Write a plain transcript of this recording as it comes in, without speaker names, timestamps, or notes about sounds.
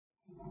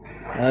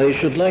I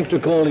should like to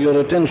call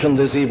your attention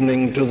this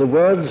evening to the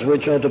words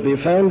which are to be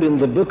found in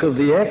the book of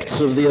the Acts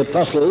of the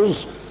Apostles,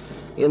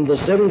 in the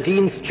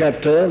 17th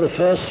chapter, the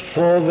first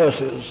four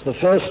verses. The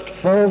first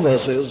four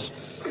verses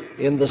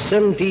in the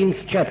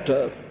 17th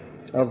chapter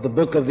of the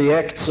book of the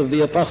Acts of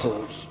the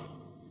Apostles.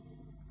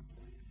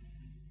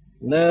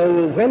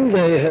 Now, when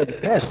they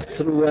had passed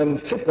through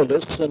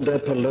Amphipolis and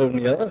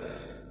Apollonia,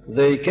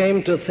 they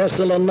came to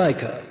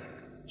Thessalonica,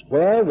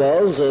 where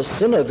was a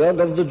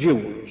synagogue of the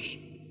Jews.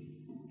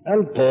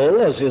 And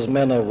Paul, as his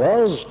manner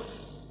was,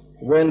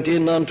 went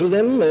in unto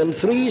them, and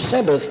 3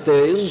 Sabbath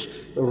days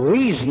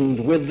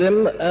reasoned with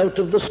them out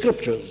of the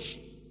Scriptures,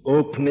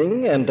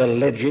 opening and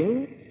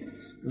alleging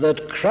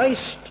that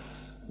Christ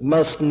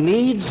must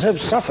needs have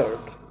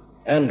suffered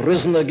and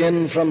risen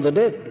again from the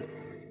dead,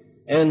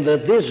 and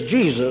that this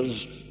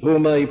Jesus,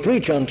 whom I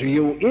preach unto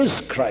you,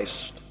 is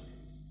Christ.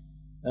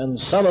 And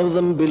some of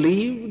them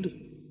believed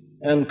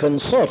and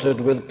consorted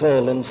with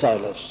Paul and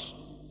Silas,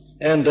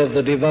 and of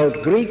the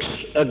devout Greeks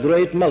a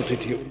great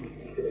multitude,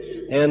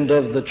 and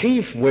of the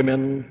chief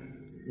women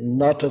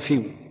not a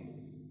few.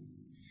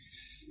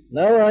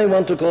 Now I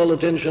want to call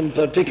attention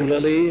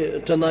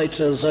particularly tonight,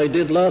 as I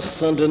did last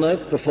Sunday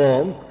night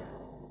before,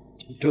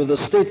 to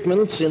the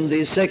statements in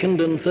the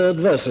 2nd and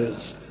 3rd verses,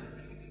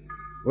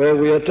 where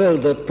we are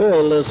told that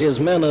Paul, as his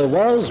manner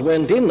was,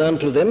 went in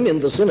unto them in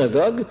the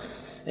synagogue,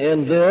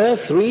 and there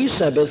 3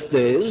 Sabbath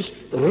days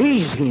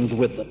reasoned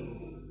with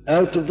them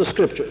out of the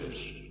Scriptures,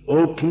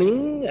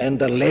 opening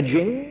and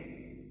alleging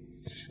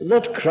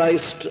that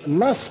Christ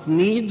must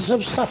needs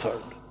have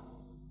suffered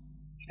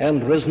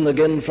and risen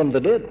again from the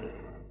dead,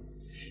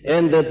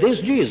 and that this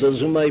Jesus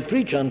whom I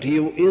preach unto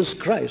you is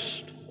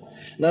Christ.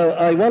 Now,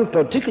 I want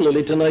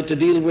particularly tonight to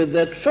deal with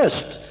that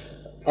first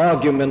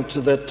argument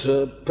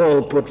that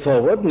Paul put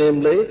forward,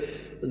 namely,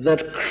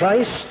 that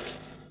Christ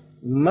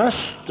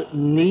must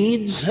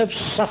needs have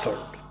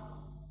suffered.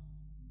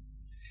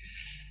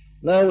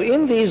 Now,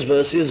 in these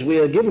verses, we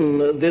are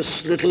given this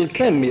little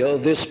cameo,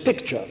 this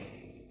picture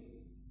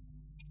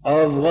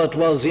of what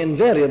was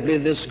invariably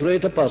this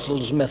great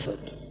apostle's method.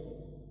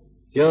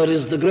 Here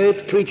is the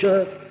great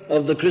preacher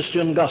of the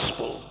Christian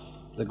gospel,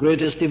 the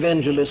greatest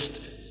evangelist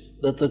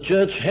that the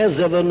church has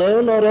ever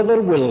known or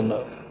ever will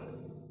know,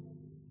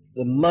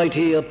 the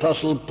mighty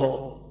Apostle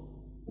Paul.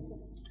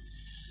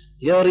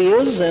 Here he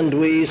is, and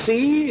we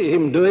see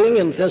him doing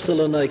in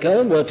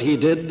Thessalonica what he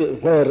did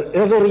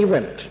wherever he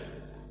went.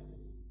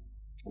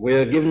 We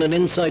are given an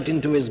insight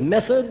into his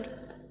method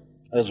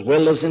as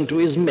well as into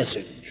his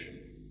message.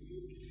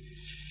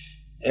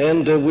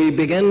 And we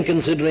began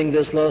considering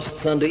this last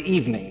Sunday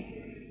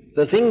evening.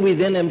 The thing we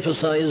then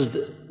emphasized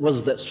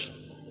was this: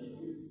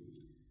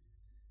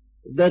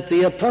 that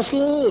the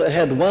apostle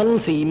had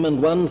one theme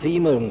and one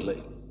theme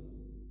only,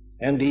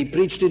 and he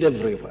preached it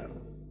everywhere.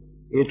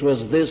 It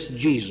was this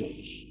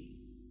Jesus.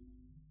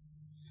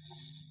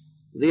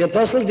 The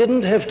apostle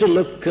didn't have to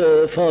look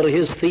for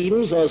his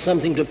themes or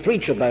something to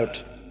preach about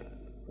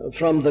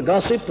from the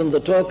gossip and the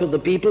talk of the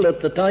people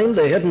at the time.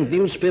 They hadn't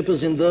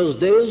newspapers in those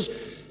days,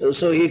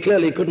 so he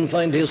clearly couldn't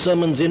find his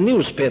sermons in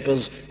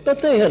newspapers, but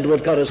they had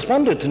what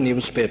corresponded to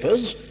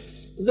newspapers.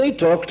 They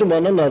talked to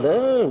one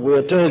another.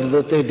 We're told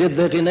that they did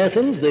that in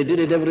Athens. They did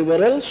it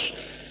everywhere else.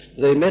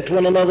 They met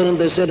one another and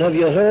they said, "Have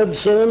you heard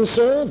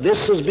so-and-so? This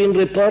has been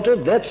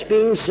reported, that's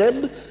being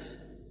said."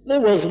 There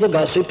was the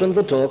gossip and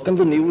the talk, and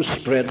the news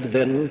spread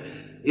then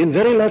in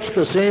very much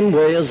the same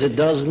way as it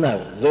does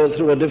now, though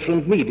through a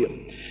different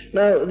medium.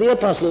 Now, the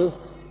apostle,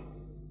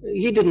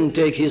 he didn't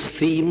take his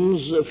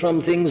themes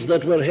from things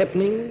that were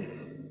happening.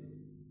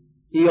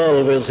 He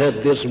always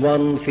had this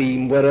one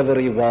theme wherever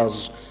he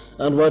was,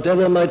 and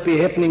whatever might be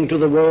happening to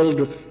the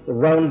world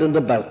round and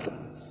about them.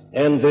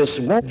 And this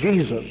one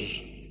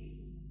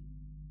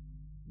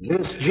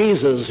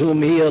Jesus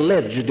whom he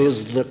alleged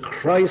is the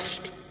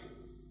Christ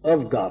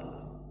of God.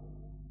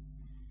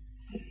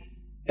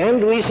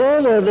 And we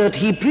saw there that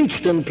he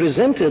preached and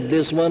presented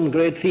this one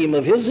great theme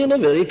of his in a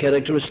very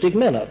characteristic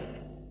manner.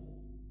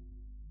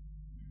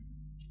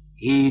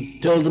 He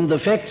told them the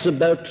facts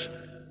about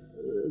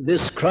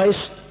this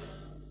Christ,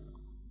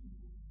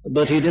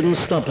 but he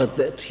didn't stop at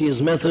that.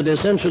 His method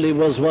essentially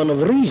was one of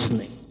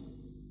reasoning.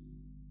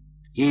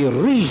 He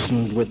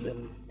reasoned with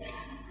them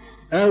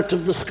out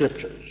of the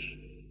Scriptures.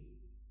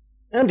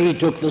 And he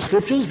took the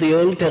Scriptures, the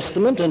Old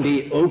Testament, and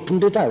he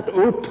opened it out,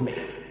 opening.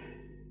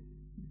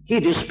 He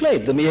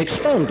displayed them, he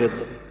expounded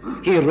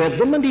them. He read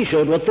them and he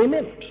showed what they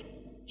meant.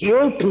 He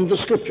opened the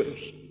Scriptures.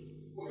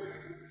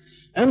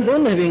 And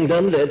then, having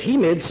done that, he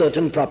made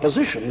certain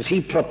propositions. He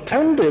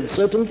propounded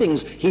certain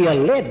things. He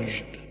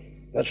alleged.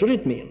 That's what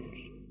it means.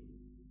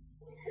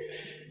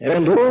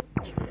 And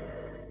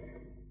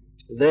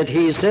that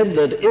he said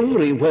that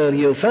everywhere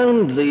you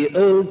found the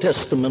Old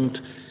Testament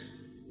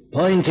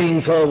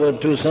pointing forward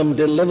to some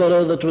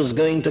deliverer that was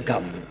going to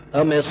come,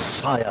 a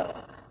Messiah,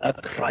 a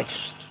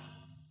Christ.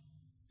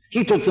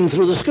 He took them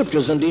through the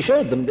Scriptures and he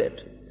showed them that.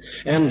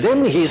 And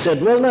then he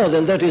said, well, now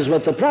then, that is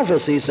what the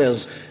prophecy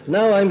says.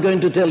 Now I'm going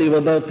to tell you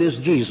about this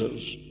Jesus.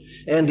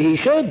 And he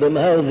showed them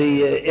how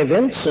the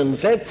events and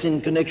facts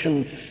in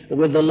connection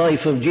with the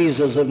life of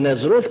Jesus of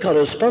Nazareth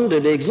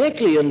corresponded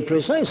exactly and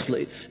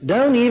precisely,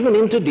 down even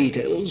into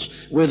details,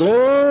 with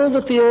all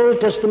that the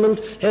Old Testament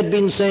had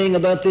been saying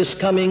about this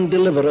coming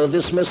deliverer,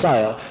 this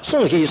Messiah.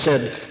 So he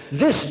said,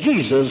 "This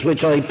Jesus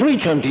which I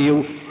preach unto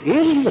you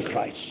is the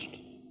Christ."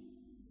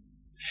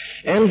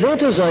 And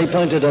that, as I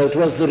pointed out,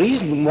 was the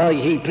reason why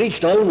he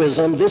preached always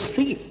on this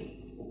theme.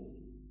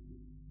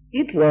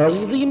 It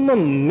was the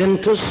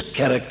momentous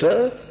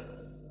character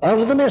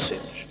of the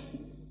message.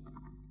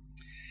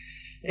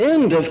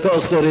 And, of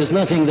course, there is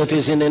nothing that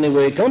is in any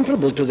way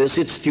comparable to this.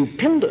 It's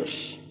stupendous.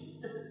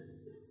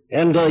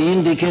 And I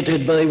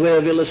indicated by way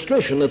of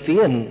illustration at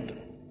the end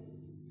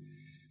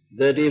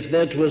that if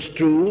that was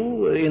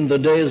true in the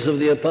days of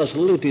the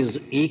apostle, it is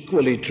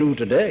equally true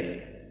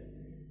today.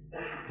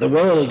 The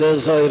world,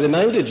 as I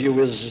reminded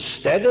you, is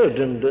staggered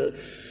and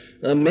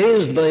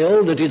amazed by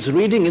all that it's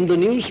reading in the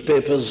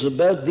newspapers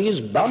about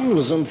these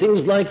bombs and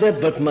things like that.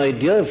 But, my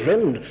dear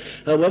friend,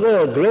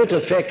 however great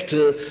effect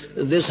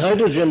this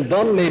hydrogen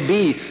bomb may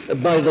be,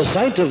 by the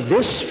sight of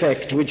this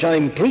fact which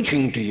I'm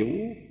preaching to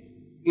you,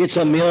 it's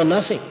a mere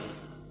nothing.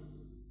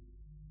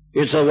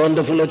 It's a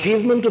wonderful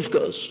achievement, of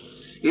course.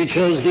 It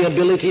shows the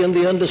ability and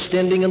the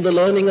understanding and the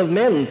learning of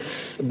men.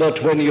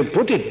 But when you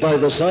put it by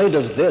the side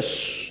of this,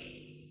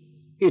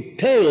 it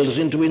pales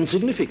into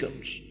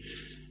insignificance.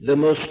 The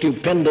most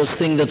stupendous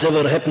thing that's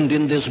ever happened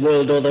in this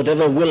world, or that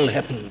ever will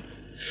happen,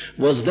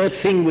 was that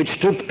thing which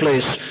took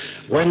place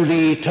when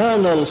the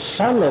eternal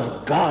Son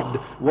of God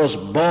was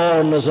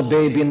born as a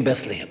babe in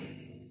Bethlehem.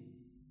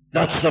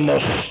 That's the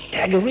most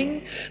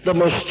staggering, the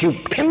most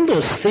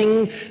stupendous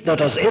thing that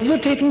has ever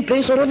taken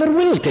place or ever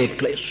will take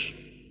place.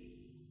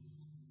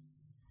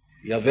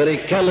 Your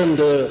very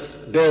calendar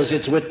bears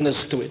its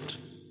witness to it.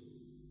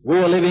 We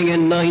are living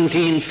in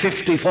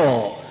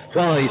 1954.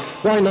 Why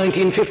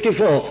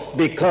 1954?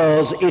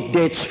 Because it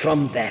dates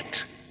from that.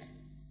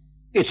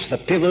 It's the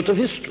pivot of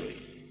history.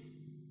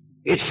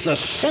 It's the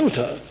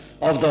center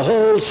of the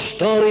whole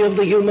story of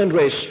the human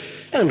race.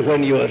 And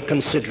when you are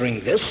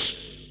considering this,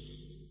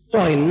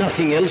 why,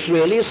 nothing else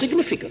really is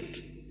significant.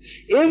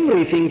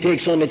 Everything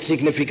takes on its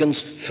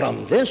significance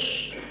from this.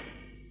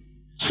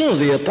 So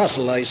the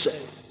apostle, I say,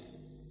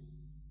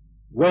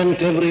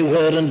 went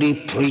everywhere and he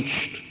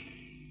preached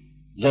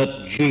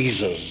that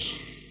Jesus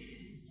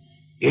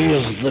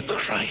is the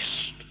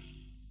Christ,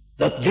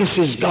 that this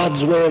is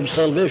God's way of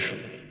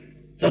salvation,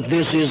 that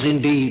this is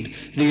indeed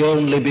the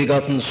only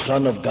begotten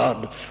Son of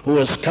God who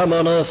has come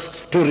on earth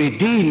to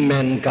redeem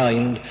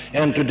mankind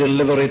and to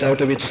deliver it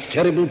out of its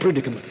terrible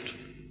predicament.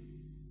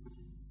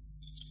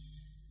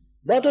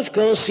 But of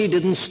course he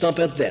didn't stop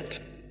at that.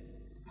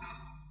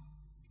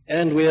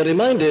 And we are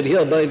reminded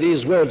here by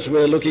these words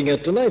we're looking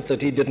at tonight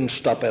that he didn't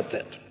stop at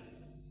that.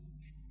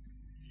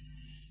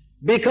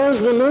 Because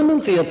the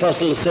moment the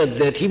apostle said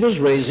that, he was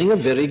raising a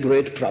very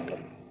great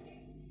problem.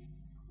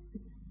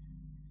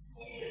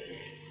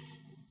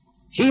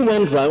 He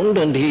went round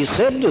and he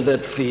said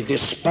that the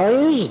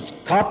despised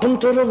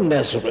carpenter of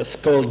Nazareth,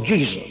 called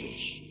Jesus,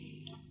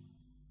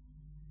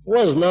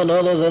 was none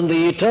other than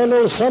the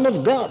eternal Son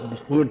of God,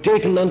 who had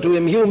taken unto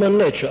him human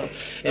nature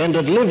and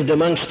had lived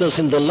amongst us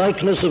in the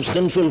likeness of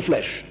sinful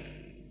flesh.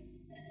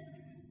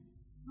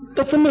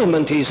 But the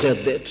moment he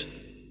said that,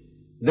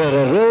 there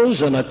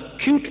arose an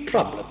acute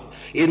problem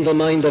in the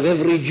mind of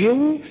every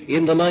Jew,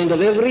 in the mind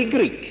of every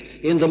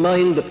Greek, in the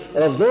mind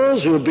of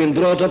those who had been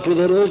brought up with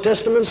the Old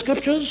Testament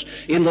scriptures,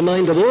 in the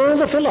mind of all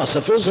the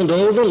philosophers and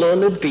all the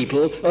learned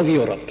people of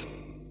Europe.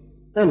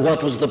 And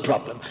what was the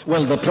problem?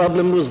 Well, the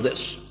problem was this.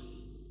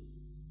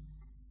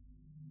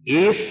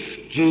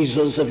 If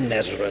Jesus of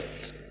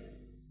Nazareth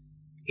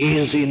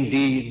is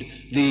indeed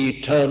the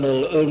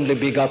eternal, only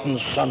begotten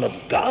Son of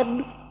God,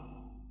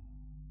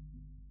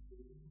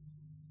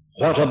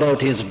 what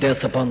about his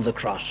death upon the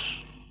cross?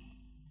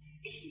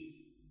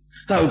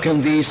 How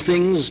can these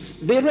things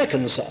be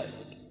reconciled?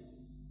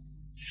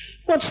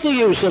 What's the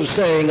use of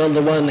saying on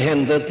the one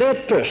hand that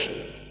that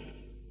person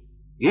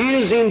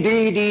is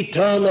indeed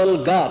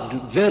eternal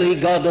God, very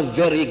God of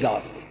very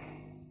God,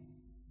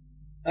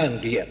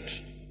 and yet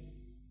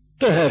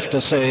to have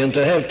to say and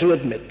to have to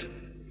admit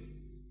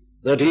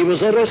that he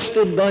was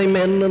arrested by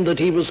men and that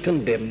he was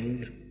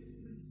condemned,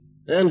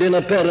 and in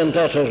apparent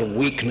utter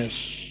weakness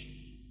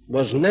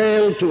was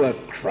nailed to a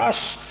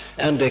cross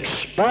and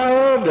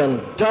expired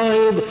and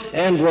died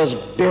and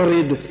was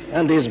buried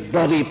and his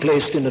body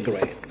placed in a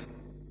grave?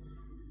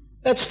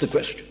 That's the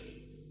question.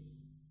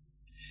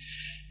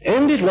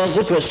 And it was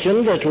a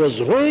question that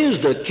was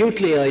raised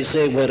acutely, I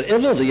say,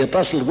 wherever the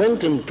apostle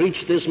went and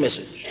preached this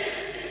message.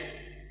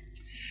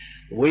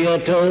 We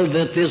are told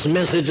that this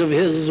message of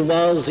his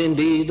was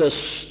indeed a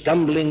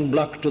stumbling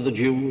block to the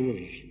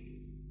Jews,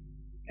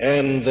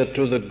 and that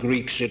to the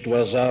Greeks it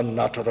was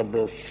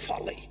unutterable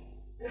folly.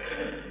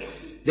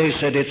 They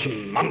said it's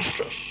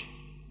monstrous.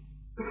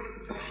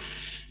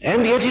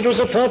 And yet it was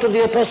a part of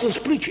the apostles'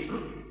 preaching,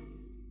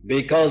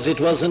 because it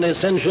was an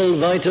essential,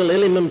 vital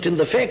element in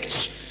the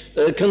facts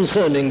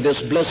concerning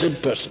this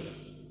blessed person.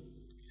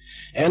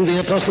 And the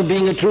apostle,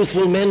 being a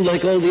truthful man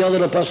like all the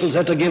other apostles,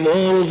 had to give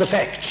all the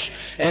facts.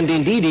 And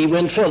indeed he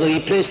went further.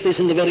 He placed this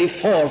in the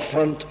very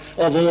forefront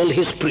of all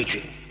his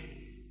preaching.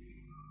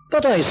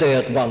 But I say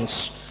at once,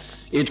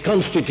 it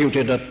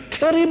constituted a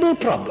terrible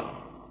problem.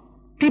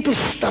 People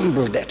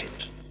stumbled at it.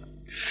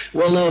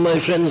 Well, now,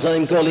 my friends,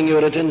 I'm calling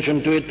your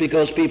attention to it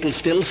because people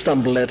still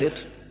stumble at it.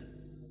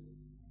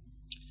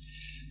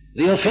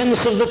 The offense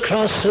of the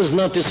cross has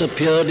not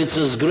disappeared. It's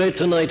as great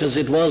tonight as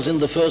it was in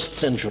the first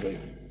century.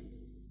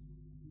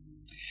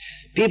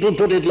 People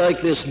put it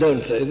like this,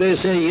 don't they? They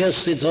say, yes,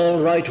 it's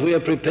all right, we are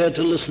prepared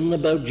to listen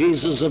about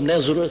Jesus of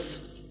Nazareth.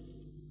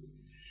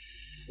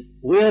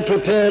 We are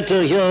prepared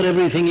to hear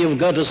everything you've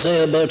got to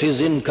say about his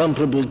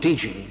incomparable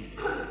teaching.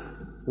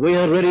 We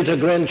are ready to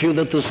grant you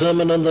that the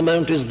Sermon on the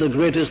Mount is the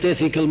greatest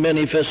ethical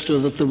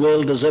manifesto that the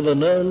world has ever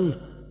known.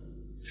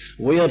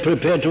 We are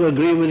prepared to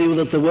agree with you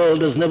that the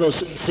world has never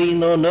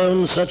seen or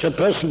known such a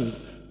person.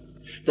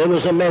 There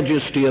was a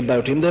majesty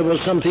about him. There was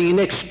something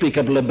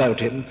inexplicable about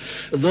him.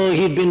 Though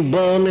he'd been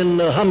born in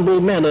a humble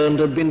manner and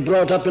had been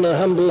brought up in a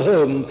humble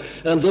home,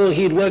 and though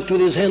he'd worked with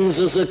his hands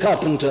as a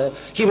carpenter,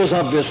 he was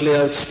obviously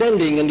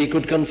outstanding, and he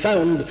could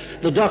confound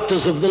the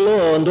doctors of the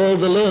law and all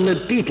the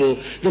learned people,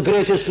 the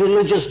greatest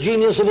religious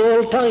genius of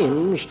all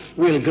times.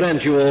 We'll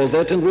grant you all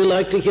that, and we'll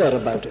like to hear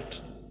about it.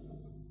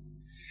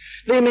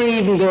 They may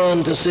even go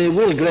on to say,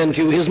 we'll grant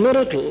you his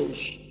miracles.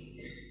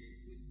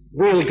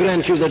 We'll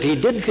grant you that he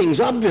did things,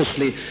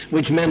 obviously,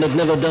 which men had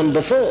never done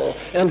before,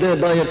 and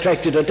thereby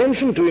attracted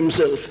attention to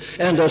himself,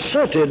 and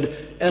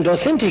asserted and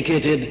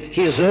authenticated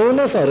his own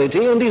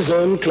authority and his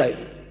own claim.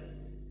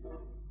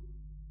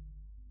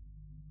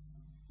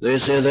 They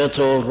say that's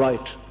all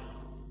right.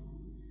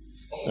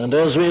 And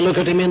as we look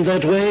at him in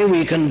that way,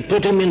 we can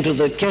put him into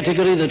the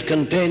category that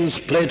contains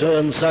Plato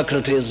and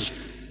Socrates,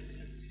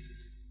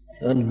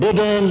 and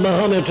Buddha and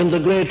Muhammad and the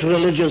great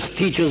religious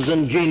teachers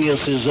and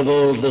geniuses of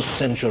all the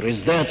centuries.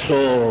 That's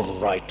all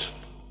right.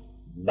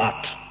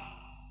 But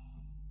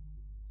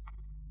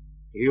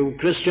you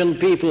Christian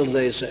people,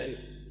 they say,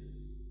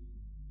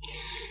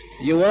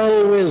 you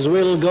always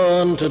will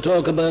go on to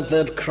talk about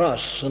that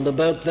cross and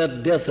about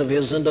that death of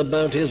his and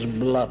about his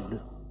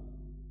blood.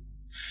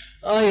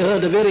 I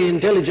heard a very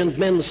intelligent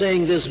man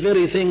saying this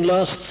very thing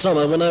last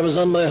summer when I was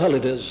on my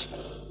holidays.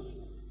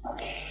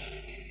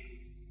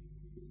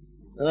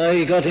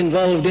 I got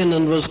involved in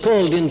and was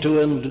called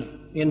into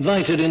and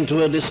invited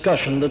into a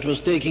discussion that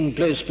was taking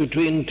place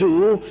between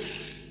two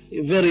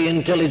very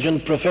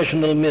intelligent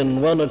professional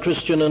men, one a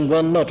Christian and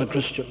one not a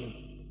Christian.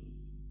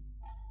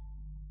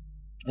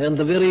 And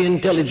the very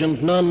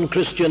intelligent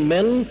non-Christian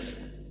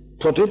man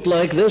put it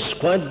like this,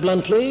 quite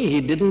bluntly.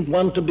 He didn't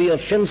want to be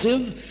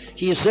offensive,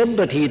 he said,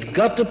 but he'd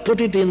got to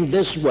put it in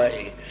this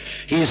way.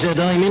 He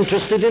said, I'm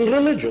interested in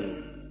religion.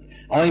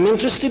 I'm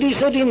interested, he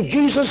said, in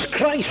Jesus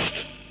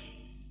Christ.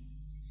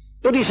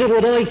 But he said,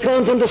 what I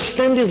can't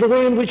understand is the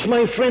way in which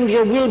my friend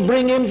here will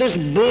bring in this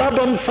blood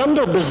and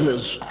thunder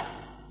business.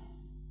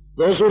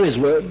 Those were his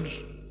words.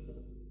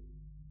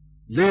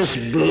 This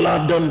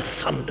blood and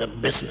thunder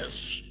business.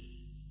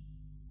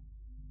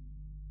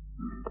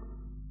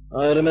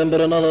 I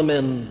remember another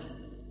man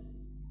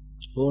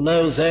who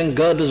now, thank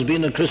God, has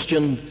been a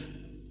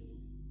Christian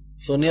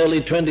for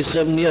nearly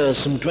 27 years,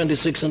 some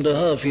 26 and a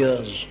half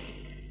years.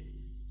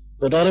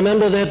 But I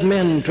remember that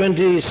man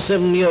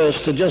 27 years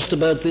to just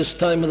about this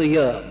time of the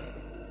year,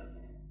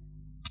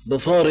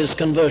 before his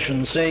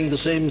conversion, saying the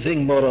same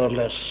thing more or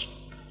less.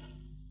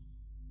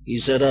 He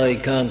said, I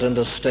can't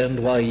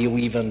understand why you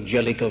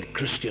evangelical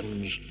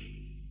Christians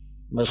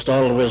must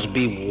always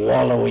be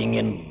wallowing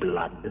in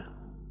blood.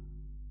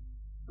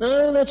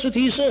 No, that's what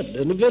he said,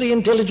 and a very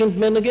intelligent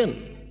man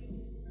again.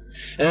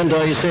 And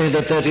I say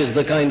that that is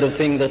the kind of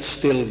thing that's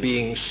still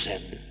being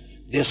said.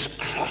 This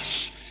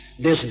cross,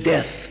 this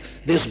death,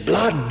 this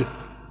blood.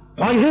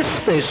 Why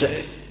this, they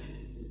say.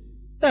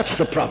 That's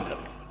the problem.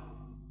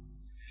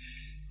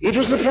 It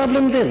was the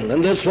problem then,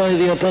 and that's why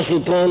the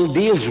Apostle Paul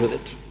deals with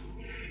it.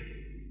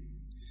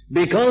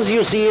 Because,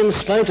 you see, in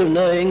spite of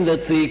knowing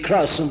that the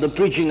cross and the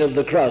preaching of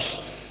the cross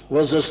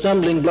was a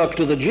stumbling block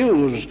to the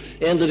Jews,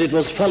 and that it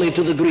was folly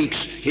to the Greeks,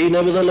 he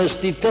nevertheless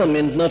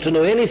determined not to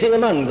know anything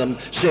among them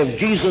save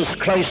Jesus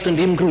Christ and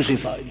him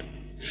crucified.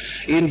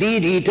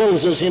 Indeed, he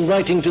tells us in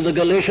writing to the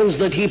Galatians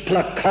that he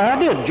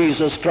placarded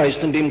Jesus Christ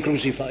and him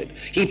crucified.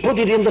 He put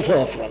it in the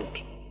forefront.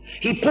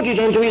 He put it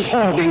onto his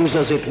hoardings,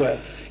 as it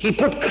were. He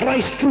put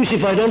Christ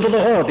crucified onto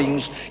the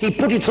hoardings. He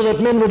put it so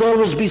that men would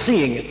always be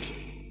seeing it.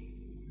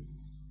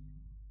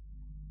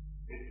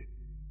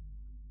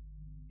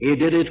 He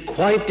did it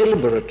quite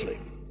deliberately,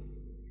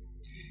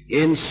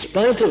 in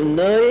spite of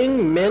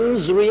knowing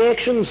men's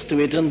reactions to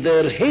it and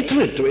their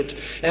hatred to it.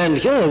 And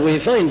here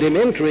we find him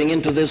entering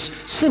into this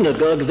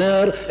synagogue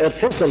there at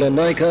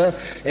Thessalonica,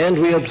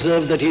 and we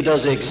observe that he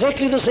does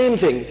exactly the same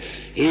thing.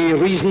 He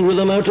reasoned with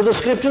them out of the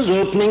Scriptures,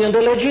 opening and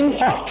alleging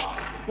what?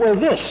 Well,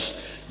 this,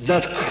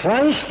 that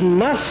Christ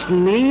must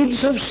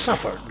needs have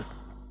suffered.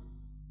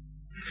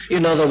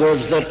 In other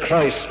words, that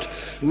Christ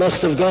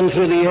must have gone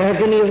through the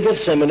agony of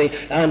Gethsemane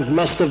and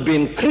must have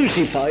been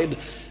crucified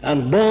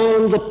and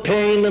borne the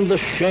pain and the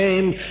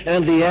shame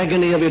and the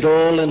agony of it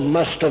all and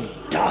must have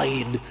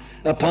died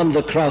upon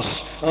the cross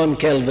on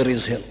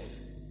Calvary's hill.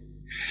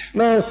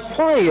 Now,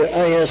 why,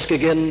 I ask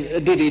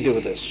again, did he do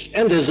this?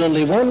 And there's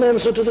only one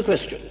answer to the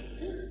question.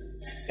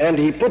 And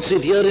he puts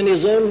it here in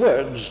his own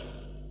words.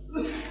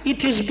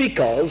 It is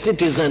because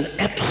it is an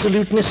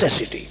absolute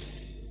necessity.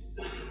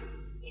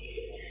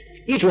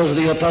 It was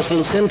the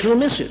apostle's central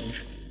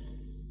message.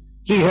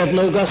 He had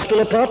no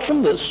gospel apart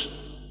from this.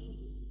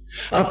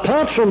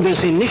 Apart from this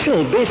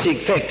initial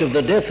basic fact of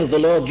the death of the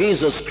Lord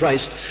Jesus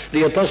Christ,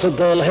 the Apostle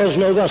Paul has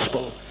no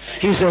gospel.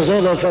 He says,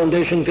 other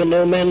foundation can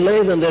no man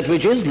lay than that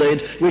which is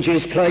laid, which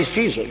is Christ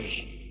Jesus.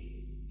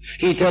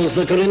 He tells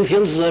the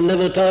Corinthians, I'm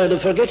never tired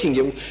of forgetting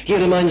you. He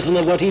reminds them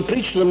of what he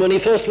preached to them when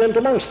he first went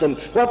amongst them.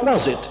 What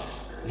was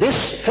it?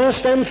 This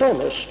first and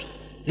foremost.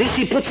 This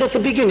he puts at the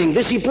beginning.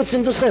 This he puts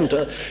in the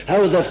center.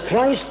 How that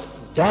Christ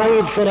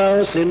died for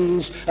our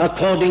sins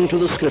according to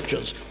the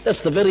Scriptures.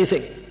 That's the very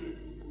thing.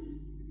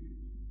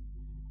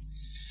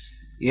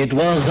 It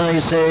was,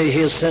 I say,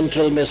 his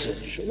central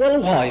message.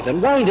 Well, why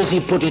then? Why does he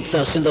put it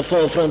thus in the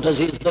forefront as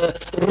he's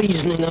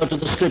reasoning out of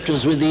the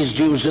Scriptures with these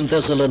Jews in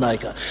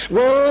Thessalonica?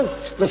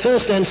 Well, the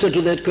first answer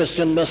to that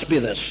question must be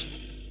this.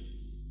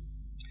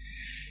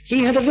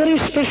 He had a very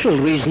special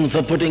reason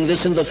for putting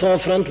this in the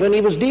forefront when he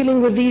was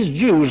dealing with these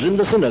Jews in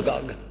the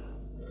synagogue.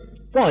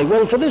 Why?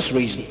 Well, for this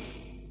reason.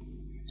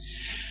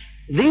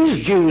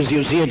 These Jews,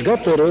 you see, had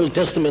got their Old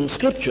Testament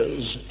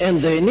scriptures,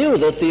 and they knew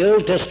that the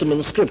Old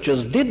Testament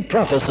scriptures did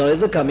prophesy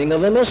the coming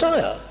of a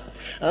Messiah.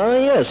 Ah,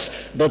 yes,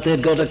 but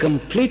they'd got a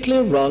completely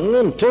wrong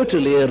and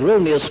totally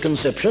erroneous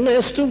conception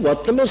as to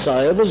what the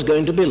Messiah was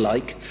going to be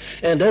like,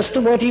 and as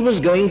to what he was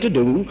going to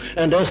do,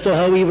 and as to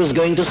how he was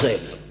going to save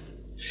them.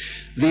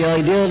 The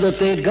idea that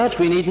they'd got,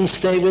 we needn't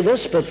stay with us,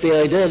 but the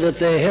idea that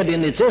they had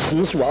in its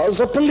essence was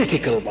a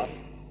political one.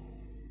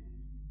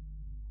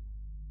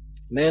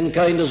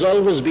 Mankind has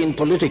always been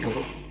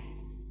political.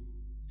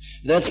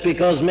 That's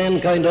because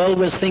mankind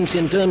always thinks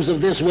in terms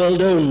of this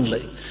world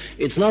only.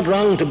 It's not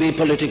wrong to be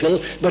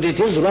political, but it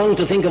is wrong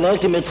to think of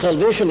ultimate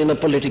salvation in a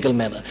political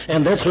manner.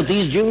 And that's what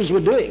these Jews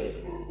were doing.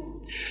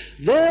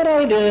 Their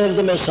idea of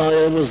the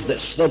Messiah was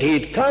this, that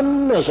he'd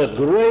come as a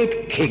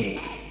great king,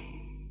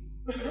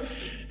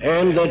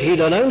 and that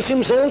he'd announce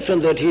himself,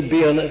 and that he'd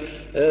be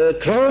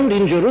crowned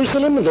in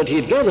Jerusalem, and that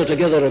he'd gather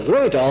together a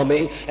great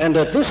army, and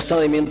at this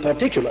time in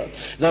particular,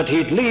 that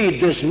he'd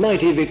lead this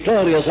mighty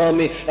victorious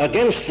army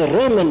against the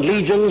Roman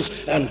legions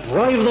and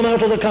drive them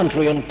out of the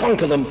country and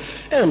conquer them,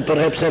 and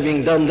perhaps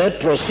having done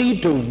that,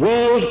 proceed to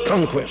world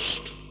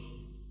conquest.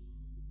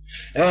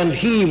 And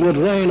he would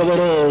reign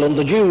over all, and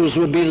the Jews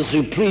would be the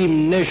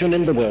supreme nation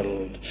in the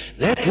world.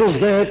 That was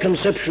their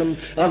conception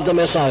of the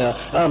Messiah,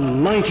 a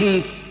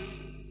mighty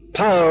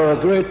power, a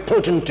great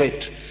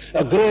potentate,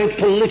 a great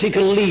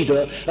political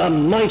leader, a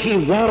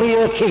mighty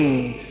warrior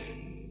king,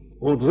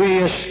 would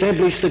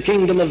re-establish the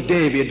kingdom of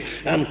David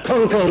and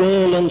conquer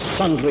all and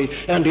sundry,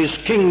 and his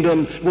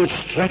kingdom would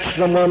stretch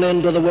from one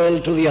end of the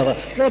world to the other.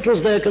 That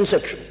was their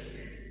conception.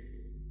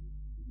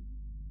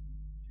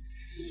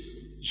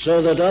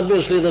 So that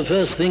obviously the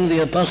first thing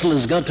the apostle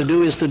has got to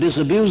do is to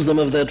disabuse them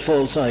of that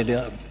false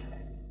idea.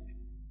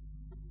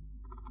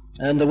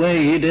 And the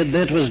way he did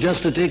that was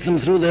just to take them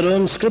through their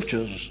own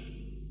scriptures.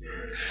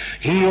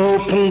 He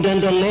opened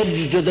and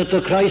alleged that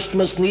the Christ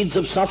must needs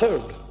have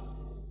suffered.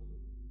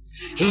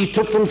 He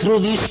took them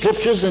through these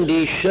scriptures, and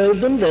he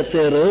showed them that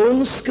their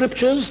own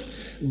scriptures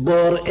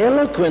bore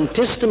eloquent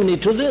testimony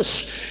to this,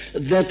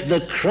 that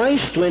the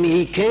Christ, when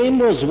he came,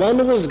 was one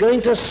who was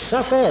going to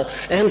suffer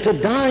and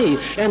to die,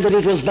 and that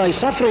it was by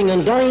suffering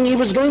and dying he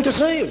was going to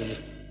save.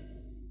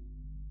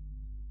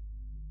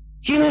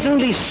 He not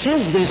only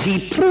says this,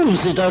 he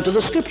proves it out of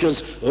the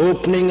scriptures,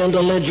 opening and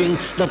alleging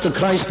that the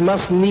Christ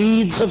must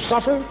needs have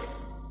suffered.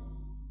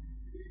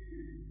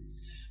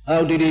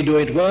 How did he do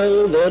it?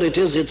 Well, there it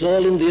is. It's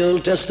all in the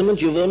Old Testament.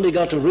 You've only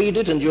got to read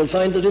it, and you'll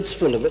find that it's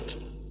full of it.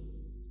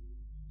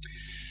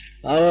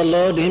 Our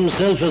Lord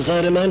himself, as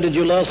I reminded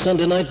you last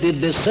Sunday night,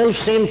 did the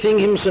self-same thing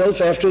himself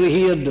after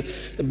he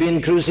had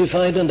been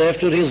crucified and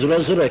after his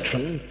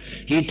resurrection.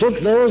 He took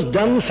those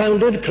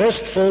dumbfounded,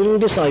 crestfallen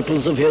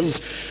disciples of his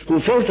who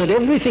felt that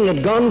everything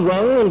had gone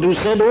wrong and who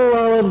said, oh,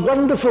 our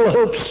wonderful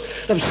hopes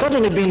have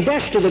suddenly been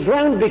dashed to the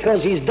ground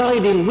because he's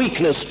died in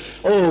weakness.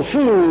 Oh,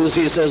 fools,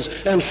 he says,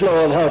 and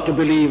slow of heart to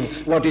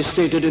believe what is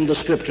stated in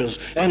the Scriptures.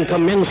 And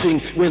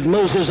commencing with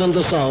Moses and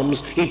the Psalms,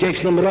 he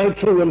takes them right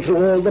through and through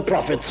all the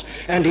prophets,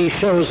 and he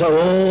shows how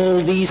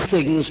all these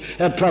things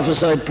had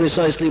prophesied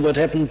precisely what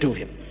happened to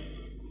him.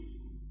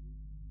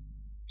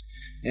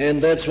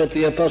 And that's what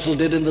the apostle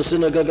did in the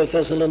synagogue of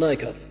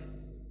Thessalonica.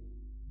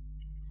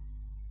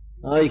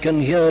 I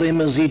can hear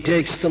him as he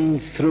takes them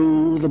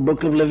through the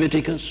book of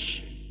Leviticus,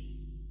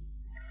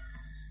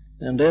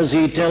 and as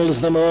he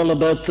tells them all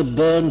about the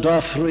burnt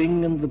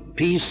offering and the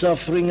peace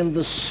offering and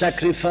the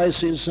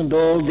sacrifices and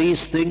all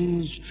these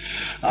things,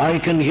 I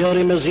can hear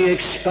him as he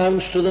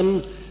expounds to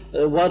them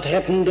what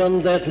happened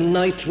on that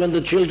night when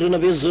the children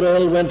of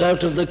Israel went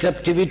out of the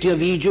captivity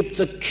of Egypt,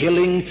 the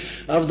killing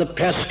of the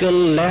Paschal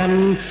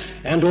lamb,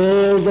 and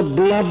all the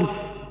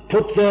blood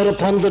put there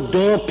upon the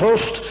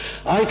doorpost.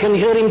 I can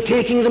hear him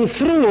taking them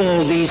through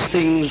all these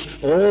things,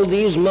 all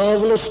these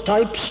marvelous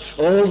types,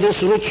 all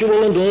this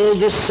ritual and all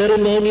this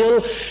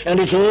ceremonial, and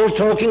it's all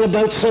talking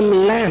about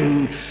some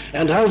lamb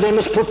and how they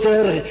must put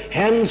their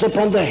hands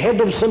upon the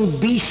head of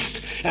some beast,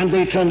 and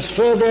they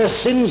transfer their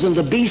sins, and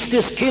the beast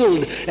is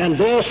killed, and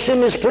their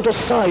sin is put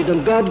aside,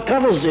 and God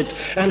covers it,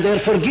 and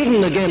they're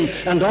forgiven again,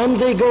 and on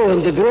they go,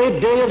 and the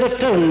great day of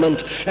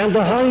atonement, and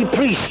the high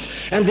priest,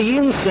 and the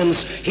incense,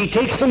 he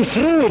takes them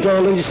through it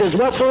all, and he says,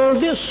 what's all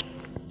this?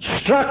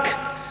 Struck,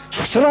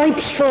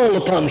 stripes fall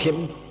upon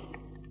him,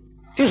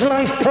 his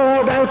life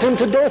poured out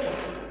into death.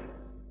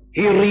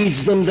 He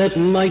reads them that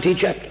mighty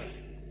chapter.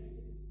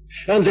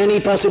 And then he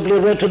possibly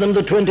read to them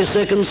the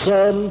 22nd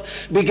Psalm,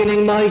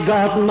 beginning, my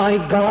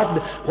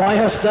God, why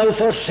hast thou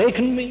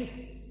forsaken me?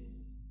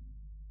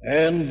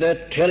 And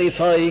that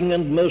terrifying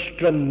and most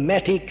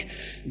dramatic,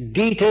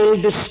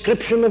 detailed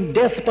description of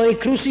death by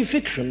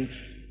crucifixion,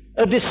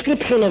 a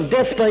description of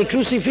death by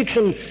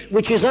crucifixion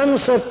which is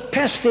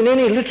unsurpassed in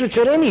any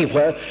literature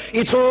anywhere.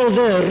 It's all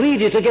there.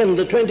 Read it again,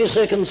 the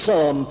 22nd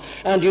Psalm,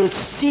 and you'll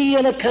see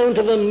an account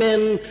of a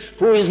man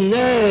who is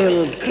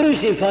nailed,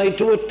 crucified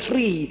to a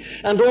tree,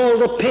 and all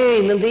the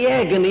pain and the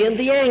agony and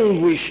the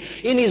anguish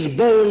in his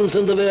bones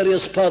and the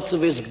various parts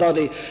of his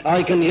body.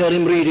 I can hear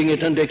him reading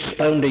it and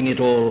expounding it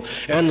all,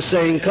 and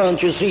saying,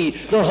 can't you see,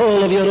 the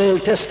whole of your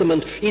Old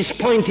Testament is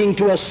pointing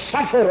to a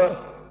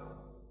sufferer,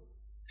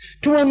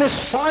 to a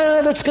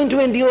Messiah that's going to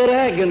endure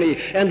agony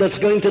and that's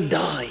going to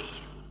die.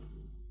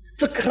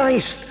 The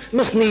Christ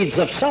must needs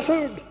have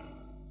suffered.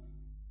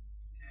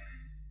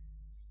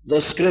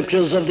 The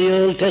scriptures of the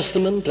Old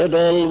Testament had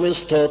always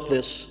taught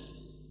this.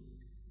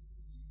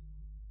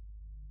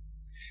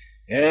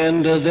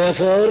 And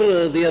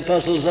therefore the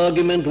apostle's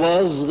argument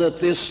was that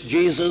this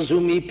Jesus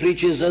whom he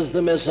preaches as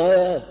the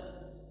Messiah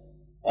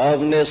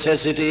of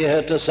necessity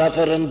had to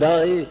suffer and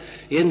die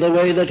in the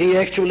way that he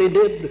actually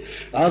did.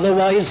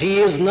 Otherwise he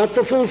is not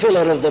the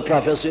fulfiller of the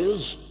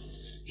prophecies.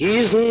 He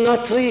is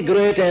not the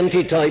great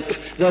antitype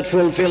that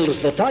fulfills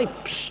the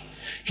types.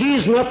 He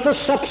is not the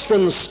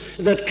substance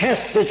that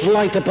casts its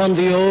light upon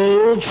the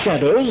old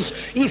shadows.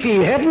 If he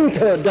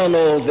hadn't done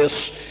all this,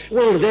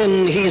 well,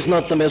 then he's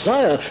not the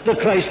Messiah. The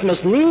Christ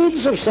must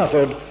needs have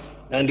suffered,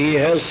 and he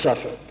has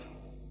suffered.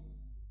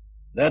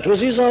 That was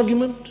his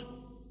argument.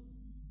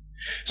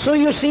 So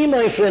you see,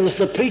 my friends,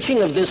 the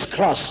preaching of this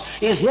cross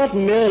is not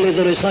merely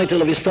the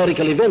recital of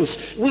historical events.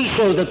 We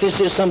show that this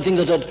is something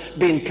that had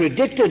been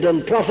predicted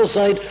and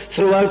prophesied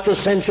throughout the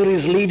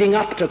centuries leading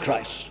up to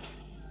Christ.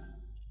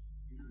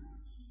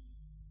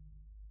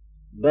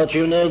 But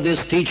you know,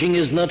 this teaching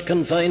is not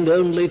confined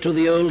only to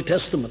the Old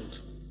Testament.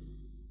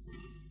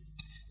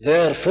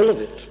 They're full of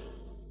it.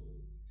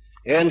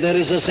 And there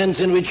is a sense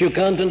in which you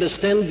can't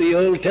understand the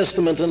Old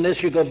Testament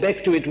unless you go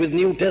back to it with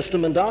New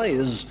Testament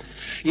eyes.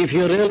 If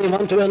you really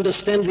want to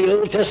understand the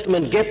Old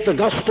Testament, get the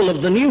gospel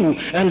of the New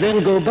and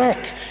then go back,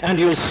 and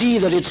you'll see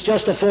that it's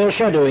just a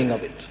foreshadowing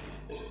of it.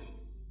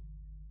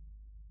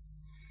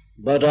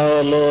 But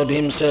our Lord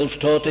himself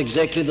taught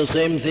exactly the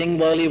same thing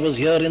while he was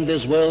here in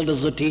this world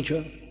as a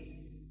teacher.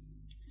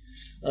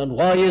 And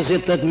why is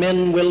it that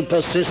men will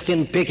persist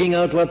in picking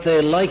out what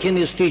they like in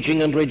his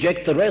teaching and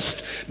reject the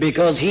rest?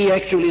 Because he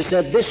actually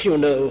said this, you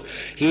know.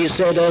 He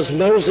said, as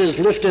Moses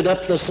lifted up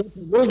the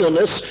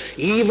wilderness,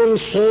 even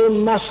so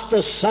must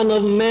the Son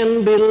of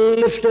Man be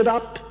lifted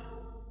up.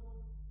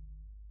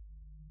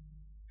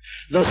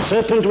 The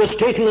serpent was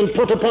taken and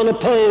put upon a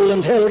pole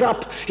and held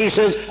up. He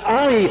says,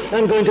 I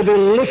am going to be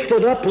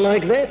lifted up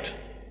like that.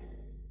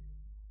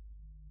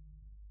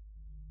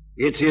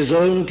 It's his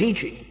own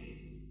teaching.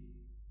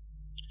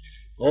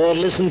 Or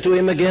listen to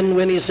him again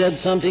when he said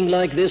something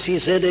like this. He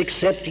said,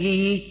 except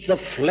ye eat the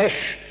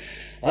flesh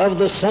of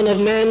the Son of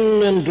Man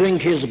and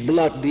drink his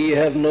blood, ye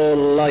have no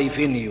life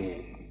in you.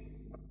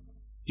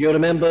 Do you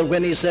remember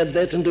when he said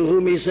that and to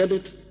whom he said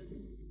it?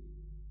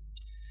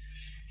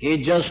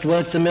 He just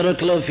worked the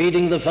miracle of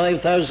feeding the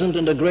 5,000,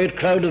 and a great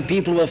crowd of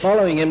people were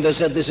following him. They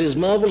said, this is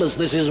marvelous,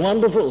 this is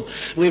wonderful.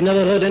 We've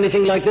never heard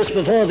anything like this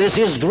before. This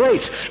is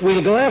great.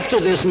 We'll go after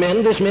this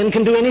man. This man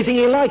can do anything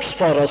he likes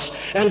for us.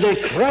 And they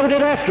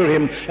crowded after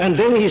him. And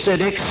then he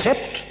said,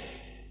 except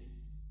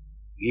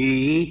ye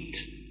eat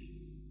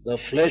the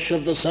flesh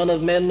of the Son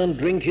of Man and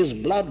drink his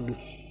blood,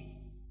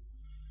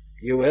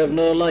 you have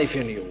no life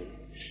in you.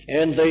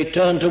 And they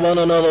turned to one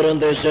another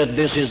and they said,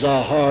 this is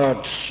a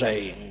hard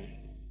saying.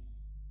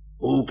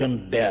 Who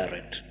can bear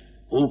it?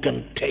 Who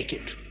can take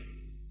it?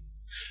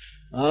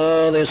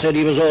 They said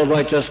he was all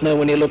right just now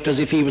when he looked as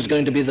if he was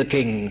going to be the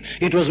king.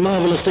 It was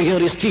marvelous to hear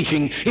his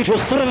teaching. It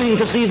was thrilling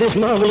to see this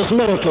marvelous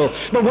miracle.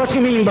 But what do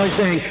you mean by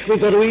saying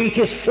we've got to eat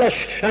his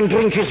flesh and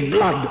drink his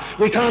blood?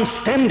 We can't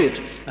stand it.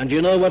 And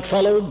you know what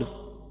followed?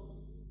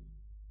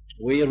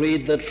 We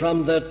read that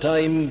from that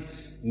time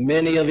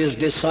many of his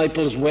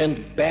disciples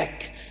went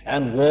back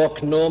and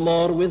walk no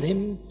more with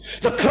him?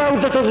 The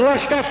crowd that had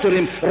rushed after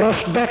him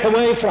rushed back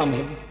away from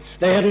him.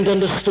 They hadn't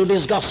understood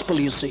his gospel,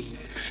 you see.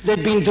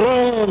 They'd been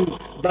drawn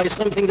by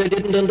something they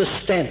didn't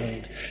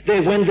understand.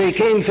 When they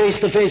came face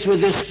to face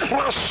with this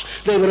cross,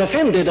 they were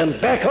offended,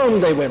 and back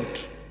home they went.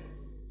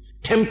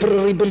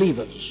 Temporary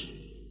believers.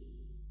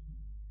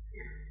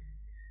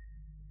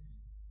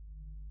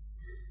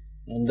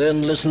 And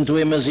then listen to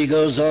him as he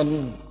goes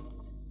on.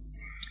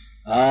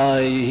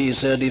 Aye, he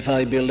said, if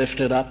I be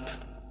lifted up,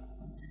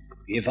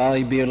 if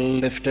I be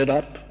lifted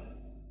up,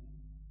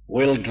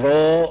 will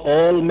draw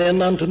all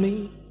men unto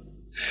me.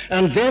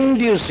 And then,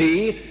 do you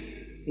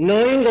see,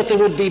 knowing that there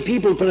would be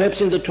people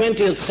perhaps in the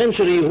 20th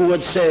century who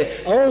would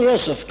say, oh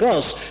yes, of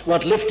course,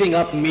 what lifting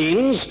up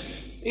means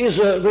is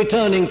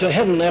returning to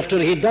heaven after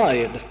he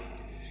died.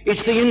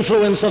 It's the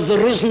influence of the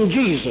risen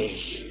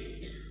Jesus.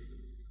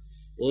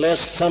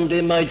 Lest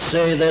somebody might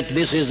say that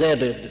this is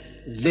added,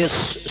 this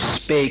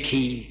spake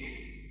he,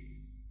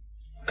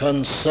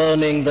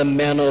 concerning the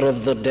manner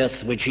of the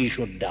death which he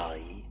should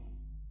die.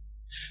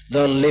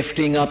 The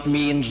lifting up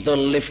means the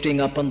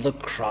lifting up on the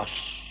cross.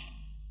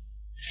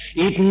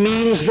 It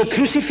means the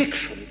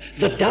crucifixion,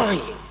 the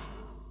dying.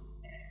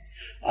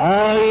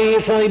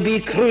 If I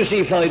be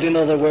crucified, in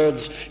other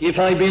words, if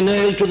I be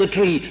nailed to the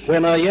tree,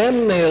 when I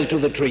am nailed to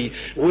the tree,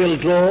 will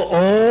draw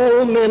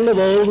all men of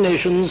all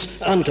nations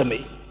unto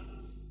me.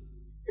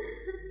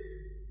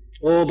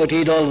 Oh, but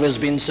he'd always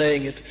been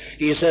saying it.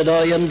 He said,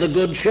 I am the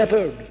good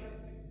shepherd.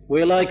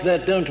 We like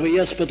that, don't we?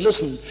 Yes, but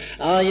listen.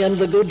 I am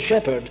the good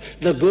shepherd.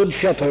 The good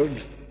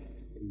shepherd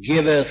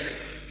giveth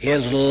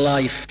his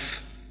life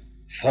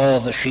for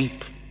the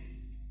sheep.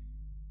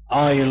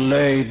 I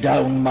lay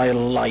down my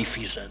life,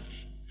 he says.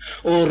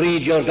 Oh,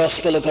 read your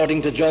gospel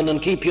according to John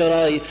and keep your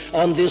eye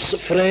on this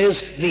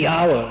phrase, the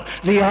hour.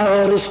 The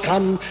hour is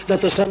come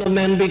that the Son of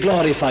Man be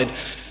glorified.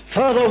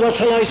 Father, what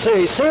shall I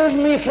say? Save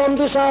me from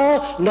this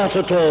hour? Not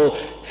at all.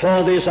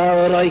 For this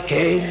hour I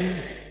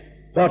came.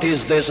 What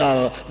is this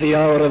hour? The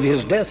hour of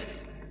his death.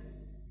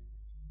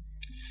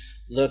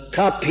 The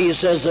cup, he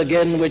says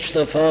again, which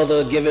the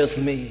Father giveth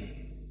me,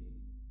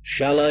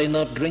 shall I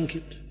not drink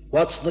it?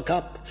 What's the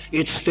cup?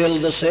 It's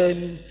still the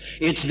same.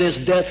 It's this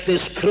death,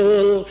 this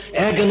cruel,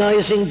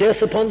 agonizing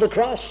death upon the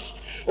cross.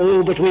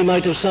 Oh, but we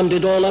might have summed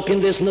it all up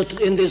in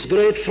this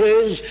great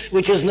phrase,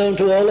 which is known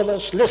to all of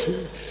us.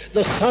 Listen,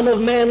 the Son of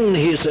Man,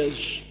 he says,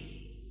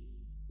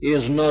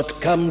 is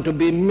not come to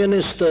be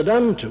ministered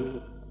unto,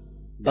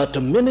 but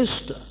to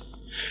minister,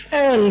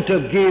 and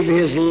to give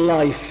his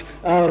life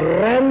a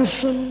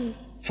ransom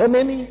for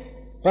many.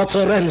 What's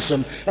a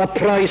ransom? A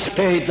price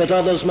paid that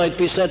others might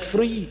be set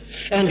free.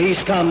 And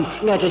he's come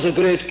not as a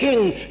great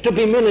king to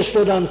be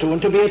ministered unto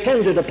and to be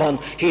attended upon.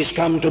 He's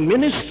come to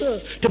minister,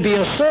 to be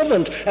a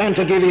servant, and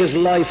to give his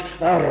life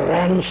a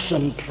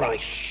ransom price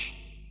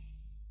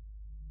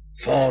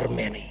for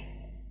many.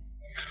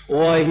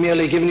 Oh, I've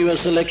merely given you a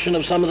selection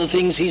of some of the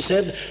things he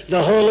said.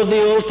 The whole of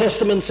the Old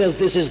Testament says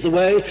this is the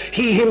way.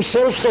 He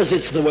himself says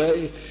it's the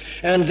way.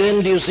 And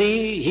then, do you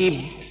see,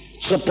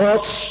 he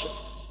supports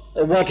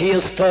what he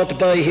has taught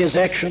by his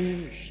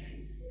actions.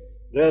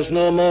 There's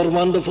no more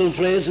wonderful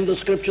phrase in the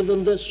Scripture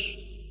than this.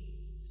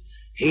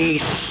 He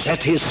set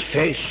his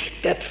face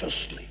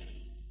steadfastly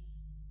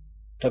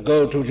to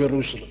go to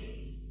Jerusalem.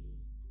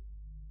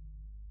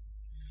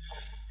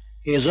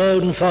 His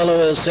own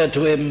followers said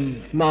to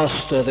him,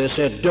 Master, they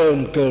said,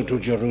 don't go to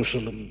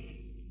Jerusalem.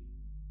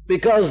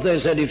 Because, they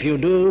said, if you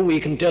do,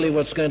 we can tell you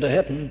what's going to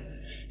happen.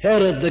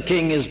 Herod the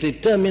king is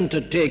determined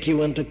to take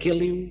you and to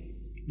kill you.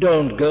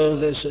 Don't go,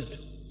 they said.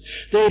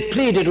 They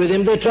pleaded with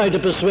him, they tried to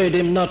persuade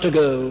him not to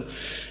go.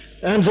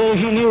 And though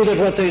he knew that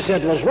what they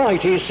said was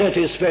right, he set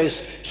his face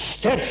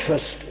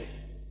steadfastly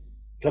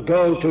to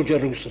go to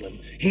Jerusalem.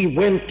 He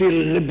went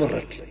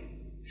deliberately,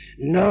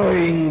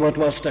 knowing what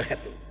was to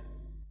happen.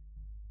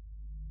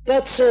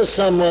 That says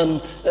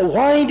someone,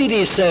 why did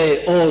he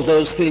say all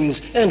those things,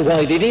 and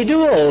why did he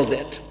do all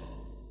that?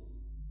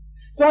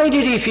 Why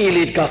did he feel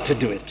he'd got to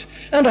do it?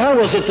 And how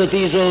was it that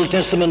these Old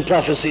Testament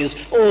prophecies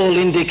all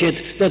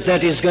indicate that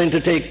that is going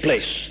to take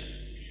place?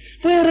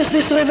 Where has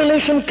this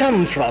revelation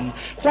come from?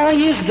 Why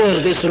is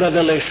there this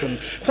revelation?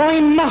 Why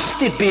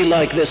must it be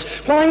like this?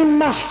 Why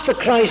must the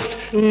Christ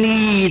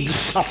needs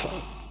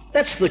suffer?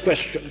 That's the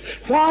question.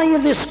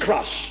 Why this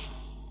cross?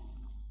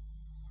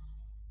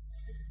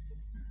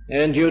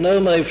 And you know,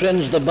 my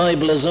friends, the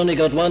Bible has only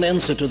got one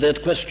answer to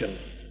that question.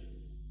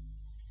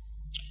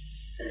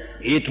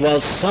 It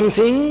was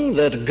something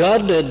that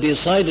God had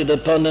decided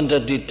upon and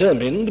had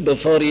determined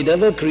before he'd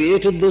ever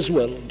created this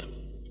world.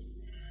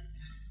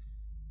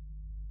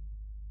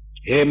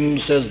 Him,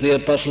 says the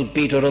Apostle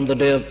Peter on the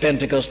day of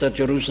Pentecost at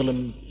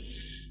Jerusalem,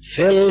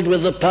 filled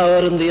with the power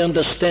and the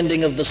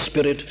understanding of the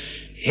Spirit,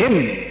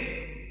 him,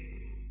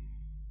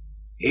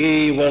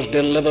 he was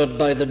delivered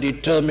by the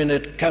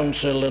determinate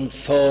counsel and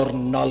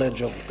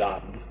foreknowledge of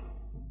God.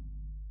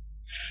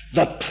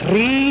 The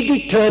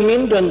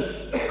predetermined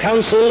and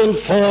counsel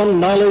and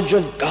foreknowledge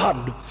of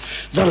God.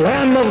 The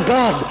Lamb of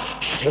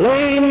God,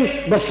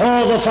 slain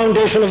before the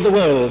foundation of the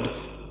world.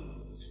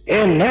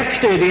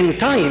 enacted in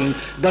time,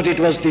 but it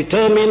was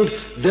determined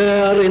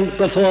there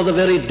before the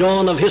very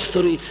dawn of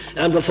history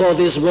and before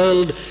this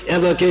world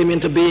ever came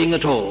into being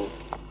at all.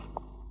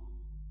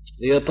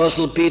 The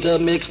Apostle Peter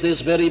makes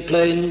this very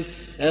plain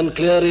and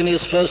clear in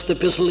his first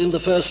epistle in the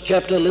first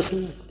chapter.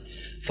 Listen.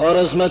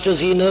 Forasmuch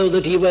as ye know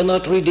that ye were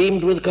not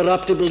redeemed with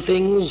corruptible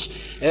things,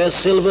 as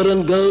silver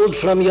and gold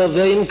from your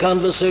vain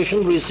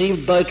conversation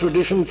received by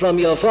tradition from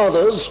your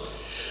fathers,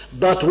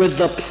 but with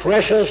the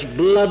precious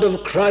blood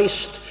of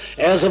Christ,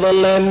 as of a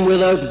lamb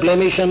without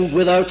blemish and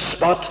without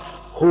spot,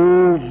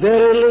 who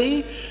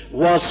verily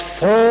was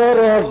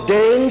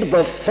foreordained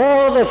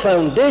before the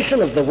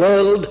foundation of the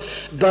world,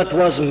 but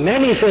was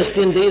manifest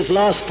in these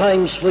last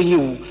times for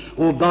you,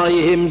 who by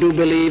him do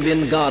believe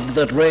in God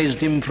that raised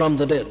him from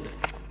the dead.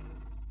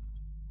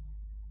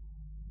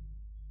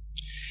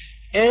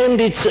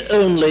 And it's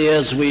only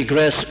as we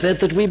grasp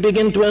that we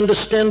begin to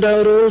understand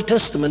our Old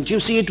Testament. You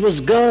see, it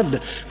was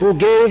God who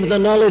gave the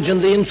knowledge and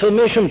the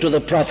information to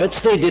the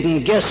prophets. They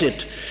didn't guess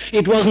it.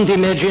 It wasn't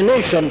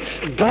imagination.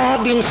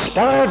 God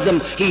inspired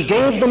them. He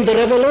gave them the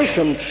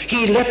revelation.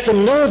 He let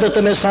them know that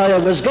the Messiah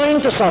was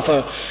going to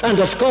suffer. And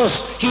of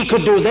course, he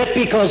could do that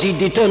because he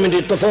determined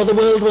it before the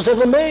world was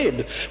ever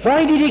made.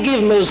 Why did he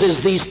give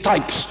Moses these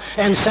types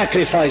and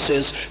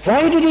sacrifices?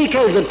 Why did he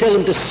tell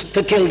him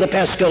to kill the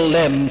paschal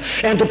lamb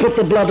and to put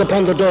the blood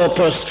upon the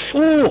doorposts?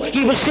 Oh,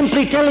 he was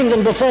simply telling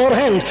them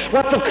beforehand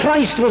what the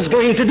Christ was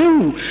going to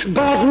do.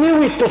 God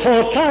knew it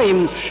before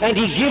time, and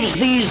he gives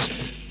these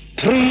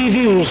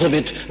previews of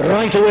it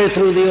right away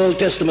through the Old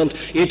Testament.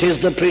 It is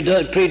the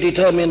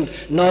predetermined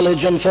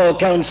knowledge and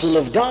forecounsel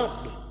of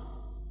God.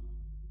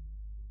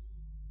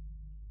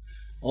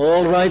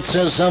 All right,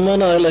 says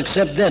someone, I'll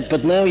accept that,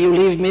 but now you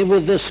leave me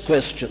with this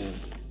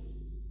question.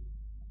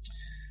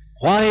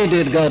 Why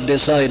did God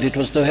decide it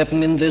was to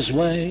happen in this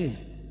way?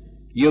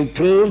 You've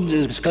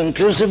proved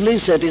conclusively,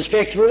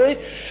 satisfactorily,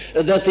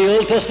 that the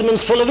Old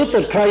Testament's full of it,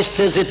 that Christ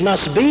says it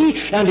must be,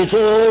 and it's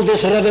all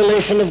this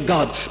revelation of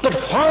God. But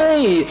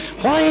why?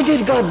 Why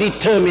did God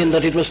determine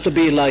that it was to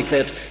be like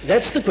that?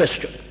 That's the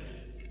question.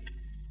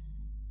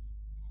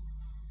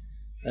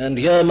 And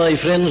here, my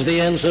friends,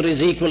 the answer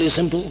is equally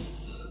simple.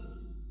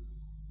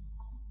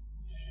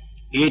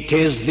 It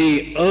is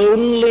the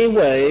only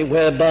way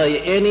whereby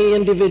any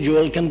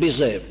individual can be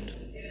saved.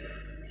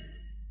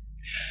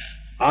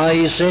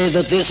 I say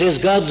that this is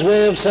God's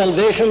way of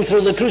salvation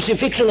through the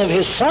crucifixion of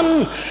his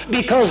Son,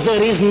 because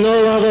there is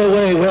no other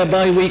way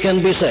whereby we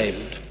can be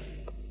saved.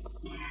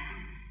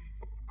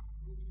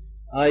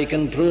 I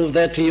can prove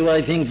that to you,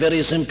 I think,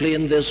 very simply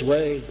in this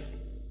way.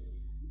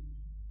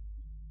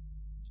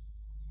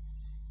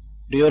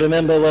 Do you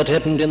remember what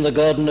happened in the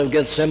Garden of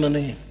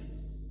Gethsemane?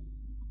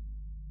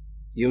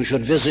 You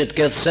should visit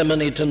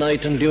Gethsemane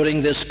tonight and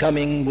during this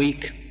coming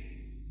week.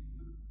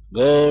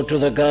 Go to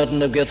the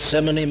Garden of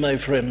Gethsemane, my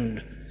friend,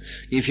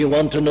 if you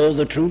want to know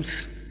the truth.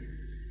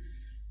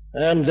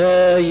 And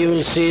there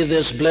you'll see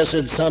this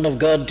blessed Son of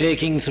God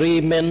taking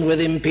 3 men with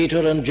him,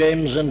 Peter and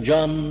James and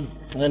John,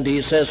 and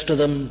he says to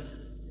them,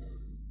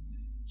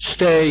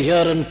 "Stay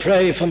here and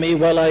pray for me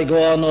while I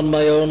go on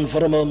my own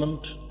for a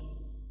moment."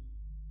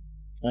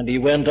 And he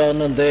went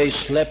on, and they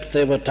slept,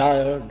 they were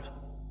tired.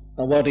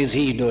 And what is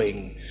he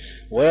doing?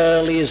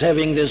 Well, he's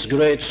having this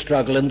great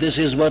struggle, and this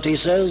is what he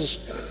says: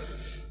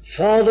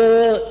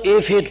 "Father,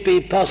 if it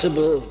be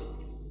possible,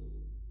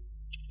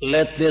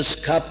 let this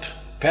cup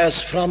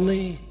pass from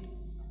me.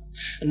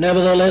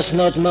 Nevertheless,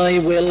 not my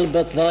will,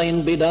 but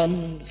thine be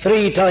done."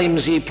 3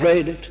 times he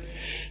prayed it.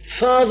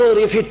 "Father,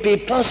 if it be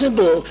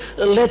possible,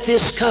 let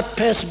this cup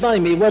pass by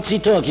me." What's he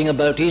talking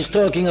about? He's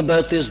talking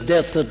about this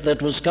death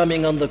that was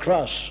coming on the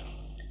cross.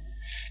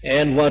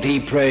 And what he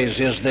prays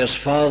is this: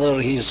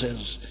 "Father," he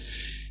says,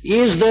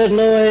 Is there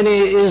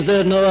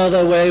no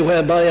other way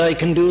whereby I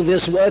can do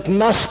this work?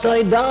 Must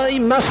I die?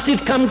 Must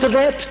it come to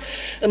that?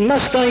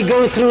 Must I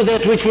go through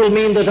that which will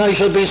mean that I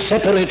shall be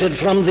separated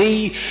from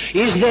thee?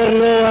 Is there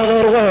no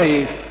other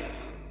way?"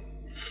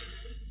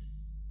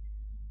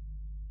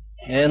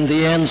 And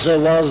the answer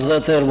was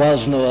that there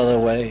was no other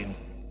way.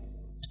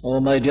 Oh,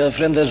 my dear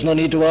friend, there's no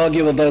need to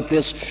argue about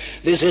this.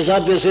 This is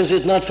obvious, is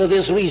it not, for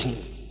this reason?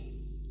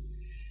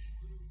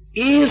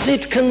 Is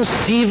it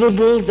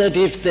conceivable that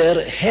if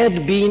there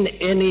had been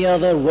any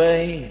other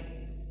way,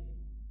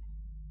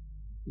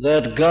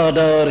 that God,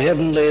 our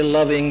heavenly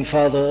loving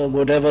Father,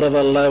 would ever have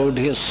allowed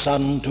his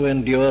Son to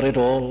endure it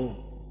all?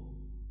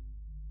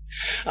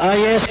 I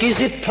ask, is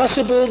it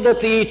possible that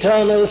the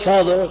eternal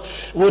Father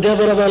would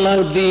ever have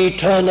allowed the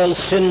eternal,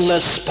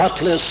 sinless,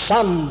 spotless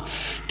Son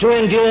to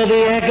endure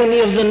the agony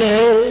of the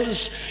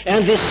nails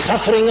and the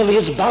suffering of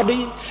his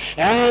body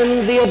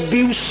and the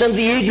abuse and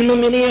the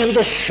ignominy and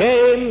the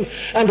shame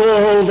and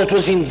all that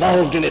was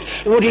involved in it?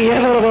 Would he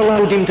ever have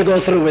allowed him to go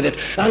through with it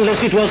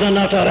unless it was an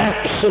utter,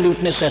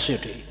 absolute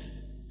necessity?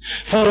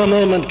 For a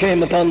moment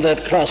came upon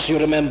that cross, you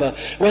remember,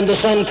 when the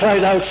Son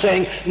cried out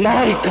saying,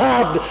 my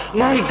God,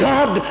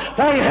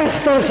 why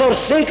hast thou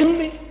forsaken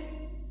me?"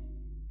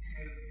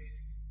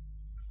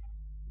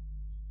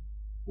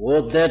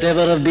 Would that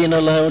ever have been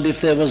allowed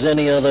if there was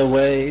any other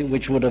way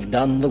which would have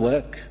done the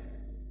work?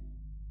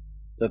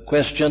 The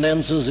question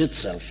answers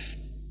itself.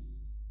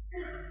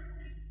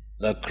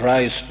 The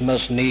Christ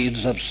must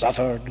needs have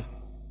suffered,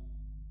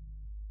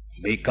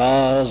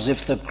 because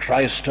if the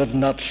Christ had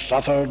not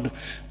suffered,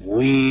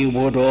 we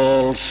would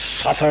all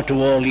suffer to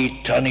all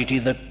eternity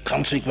the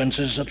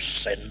consequences of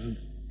sin.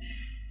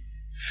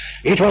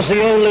 It was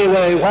the only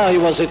way. Why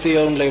was it the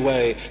only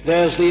way?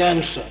 There's the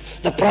answer.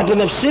 The problem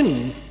of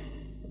sin.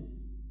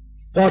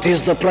 What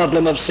is the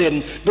problem of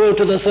sin? Go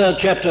to the 3rd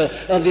chapter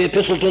of the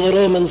Epistle to the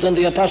Romans and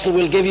the Apostle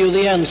will give you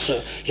the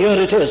answer. Here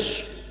it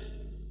is.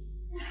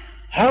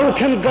 How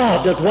can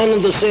God at one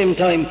and the same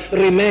time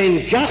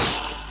remain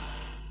just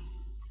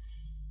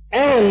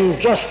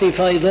and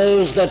justify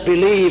those that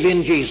believe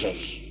in Jesus?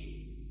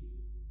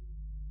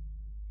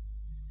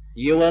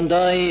 You and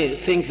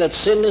I think that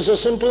sin is a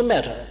simple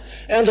matter,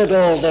 and that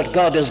all that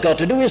God has got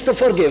to do is to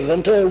forgive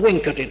and to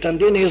wink at it, and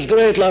in His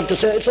great love to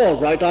say, it's all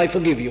right, I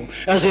forgive you,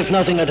 as if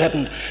nothing had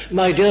happened.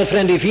 My dear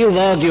friend, if you've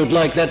argued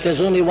like that, there's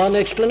only one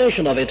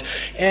explanation of it,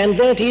 and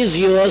that is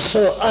you are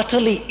so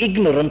utterly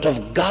ignorant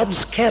of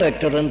God's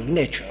character and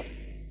nature.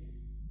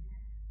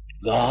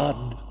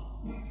 God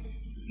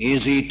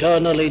is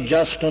eternally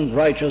just and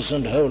righteous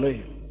and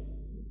holy,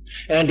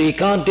 and He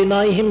can't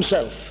deny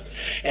Himself.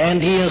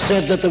 And He has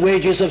said that the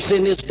wages of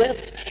sin is death,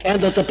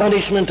 and that the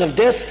punishment of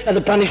death and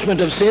the punishment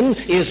of sin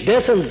is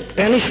death and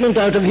banishment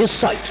out of His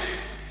sight.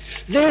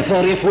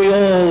 Therefore, if we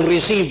all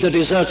receive the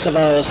deserts of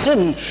our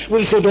sin,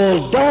 we should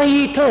all die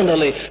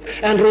eternally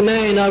and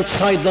remain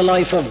outside the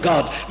life of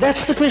God.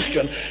 That's the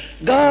question.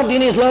 God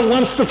in His love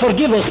wants to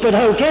forgive us, but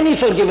how can He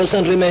forgive us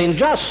and remain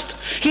just?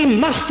 He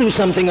must do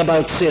something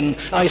about sin.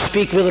 I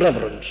speak with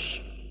reverence.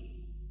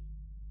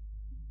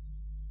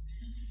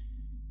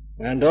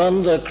 And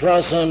on the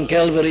cross on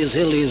Calvary's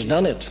hill He's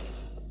done it.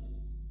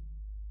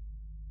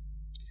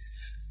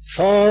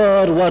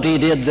 For what He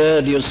did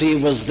there, do you see,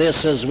 was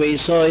this, as we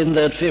saw in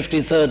that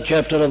 53rd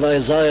chapter of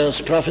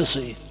Isaiah's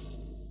prophecy.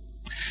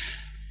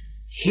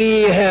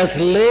 He hath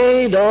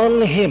laid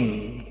on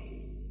Him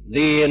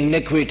the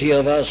iniquity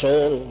of us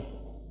all.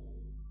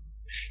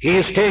 He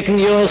has taken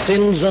your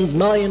sins and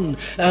mine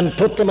and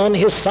put them on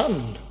His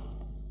Son.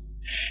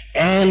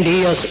 And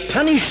He has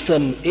punished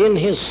them in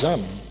His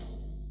Son.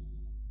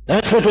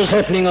 That's what was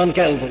happening on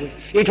Calvary.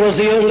 It was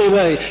the only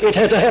way. It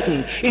had to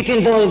happen. It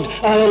involved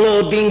our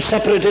Lord being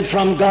separated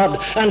from God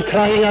and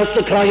crying out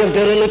the cry of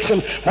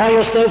dereliction. Why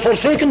hast thou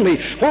forsaken me?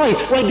 Why?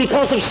 Well,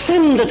 because of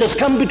sin that has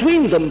come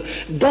between them.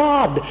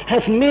 God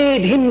hath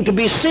made Him to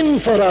be sin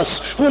for us,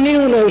 who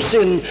knew no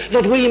sin,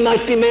 that we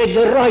might be made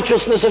the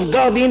righteousness of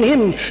God in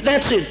Him.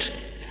 That's it.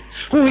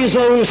 Who His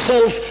own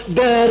self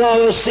bare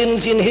our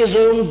sins in His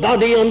own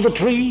body on the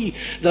tree,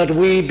 that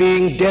we,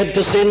 being dead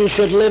to sin,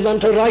 should live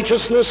unto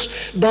righteousness,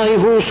 by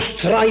whose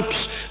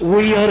stripes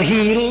we are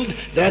healed.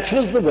 That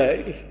was the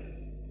way.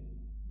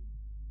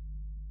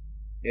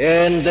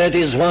 And that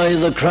is why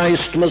the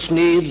Christ must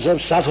needs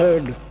have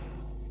suffered.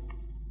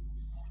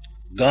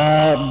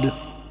 God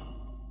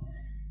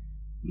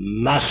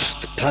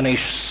must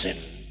punish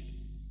sin.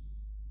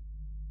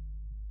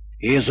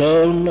 His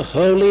own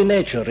holy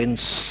nature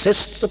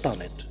insists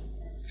upon it.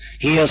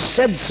 He has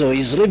said so.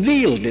 He's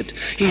revealed it.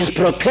 He's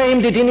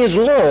proclaimed it in His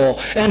law,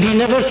 and He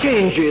never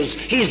changes.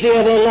 He's the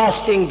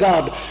everlasting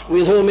God,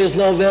 with whom is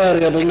no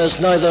variableness,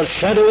 neither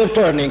shadow of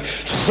turning.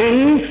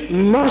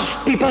 Sin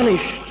must be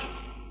punished.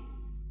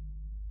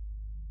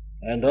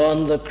 And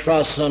on the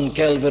cross on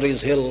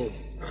Calvary's hill,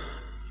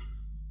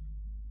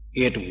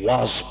 it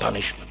was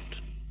punishment.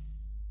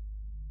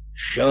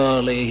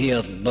 Surely He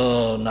hath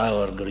borne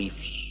our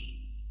griefs.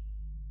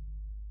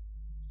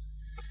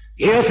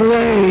 He hath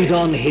laid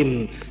on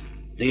Him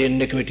the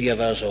iniquity of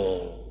us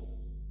all.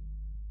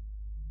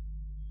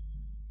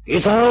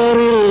 It's our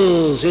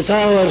ills, it's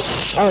our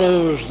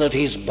sorrows that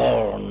He's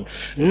borne.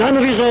 None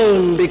of His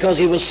own, because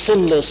He was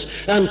sinless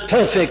and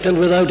perfect and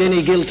without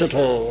any guilt at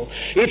all.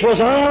 It was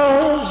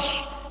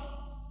ours.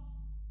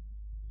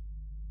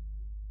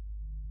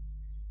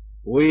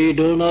 We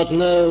do not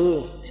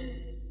know,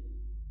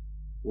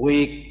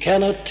 we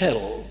cannot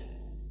tell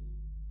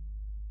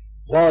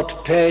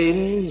what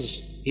pains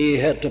He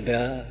had to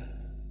bear,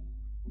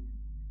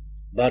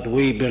 but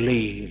we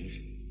believe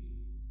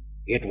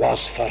it was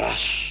for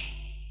us.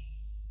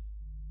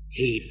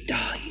 He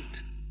died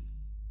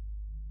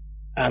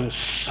and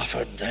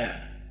suffered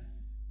there.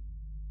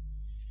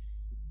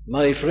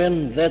 My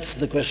friend, that's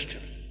the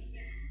question.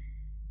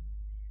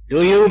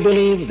 Do you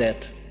believe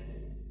that?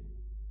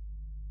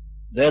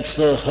 That's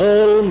the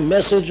whole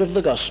message of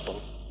the gospel.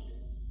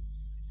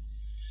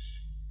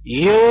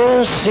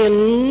 Your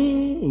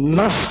sin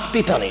must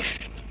be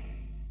punished.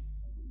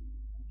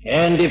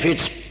 And if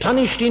it's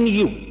punished in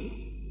you,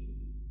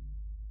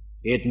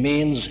 it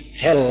means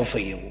hell for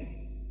you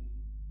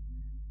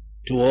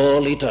to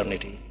all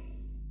eternity.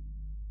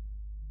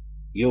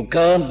 You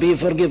can't be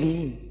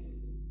forgiven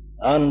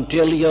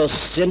until your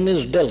sin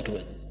is dealt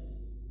with.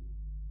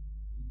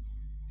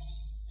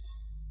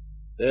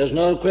 There's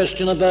no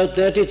question about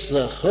that. It's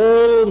the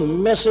whole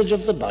message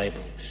of the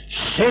Bible.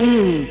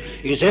 Sin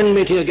is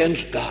enmity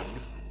against God.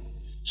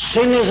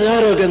 Sin is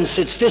arrogance,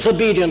 it's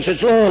disobedience,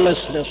 it's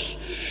lawlessness.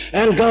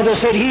 And God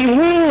has said He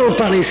will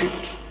punish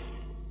it.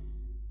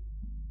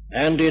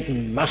 And it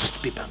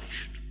must be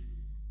punished.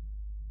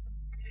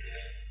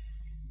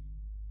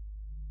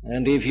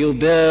 And if you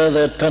bear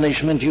that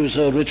punishment you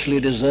so richly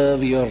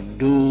deserve, you're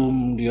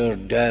doomed, you're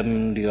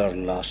damned, you're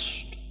lost.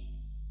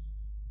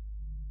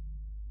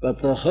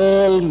 But the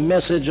whole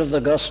message of the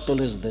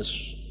gospel is this,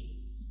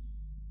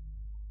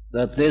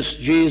 that this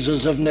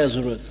Jesus of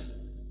Nazareth,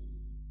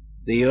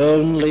 the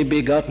only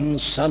begotten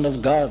Son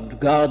of God,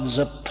 God's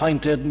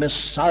appointed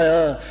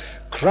Messiah,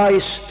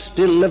 Christ,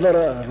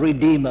 deliverer,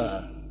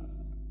 redeemer,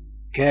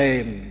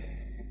 came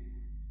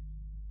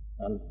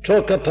and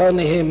took upon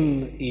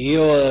him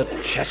your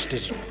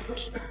chastisement.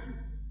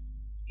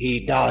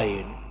 He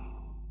died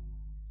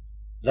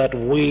that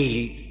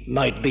we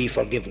might be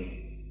forgiven.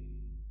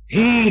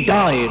 He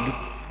died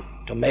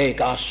to make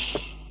us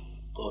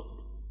good.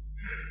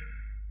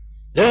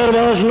 There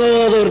was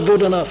no other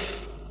good enough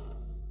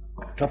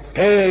to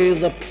pay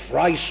the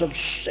price of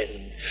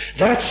sin.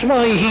 That's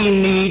why he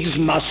needs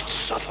must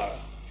suffer.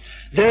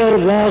 There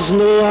was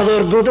no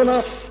other good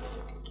enough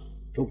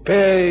to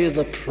pay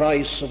the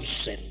price of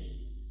sin.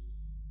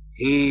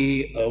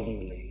 He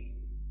only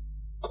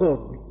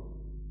could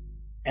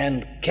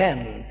and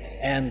can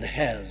and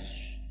has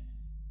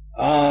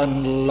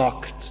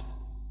unlocked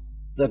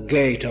the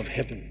gate of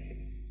heaven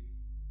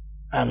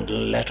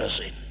and let us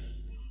in.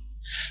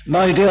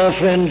 My dear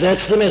friend,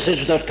 that's the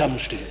message that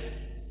comes to you.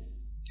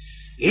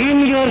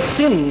 In your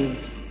sin,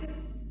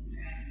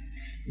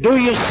 do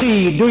you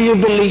see, do you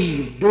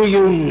believe, do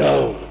you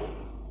know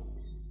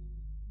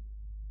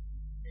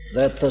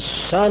that the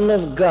Son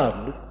of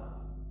God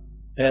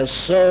has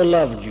so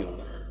loved you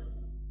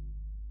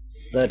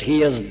that he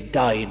has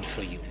died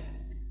for you?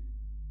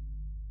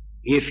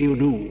 If you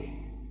do,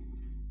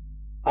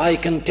 I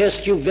can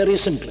test you very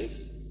simply.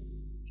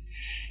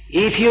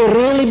 If you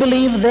really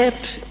believe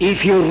that,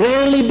 if you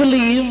really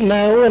believe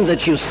now and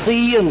that you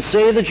see and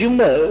say that you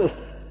know,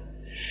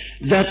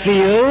 that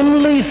the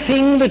only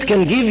thing that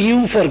can give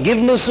you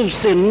forgiveness of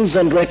sins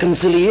and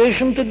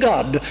reconciliation to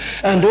God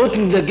and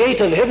open the gate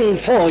of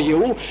heaven for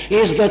you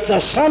is that the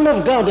Son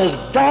of God has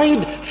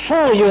died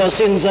for your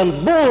sins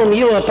and borne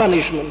your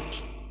punishment.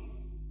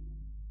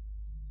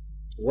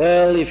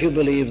 Well, if you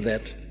believe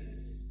that,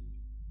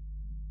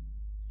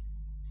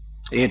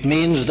 it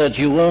means that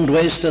you won't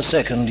waste a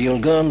second.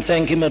 You'll go and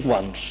thank him at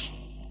once.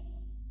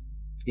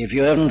 If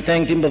you haven't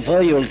thanked him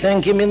before, you'll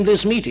thank him in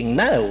this meeting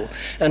now,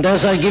 and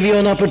as I give you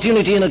an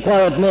opportunity in a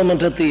quiet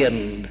moment at the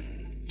end.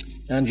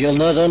 And you'll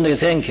not only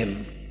thank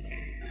him,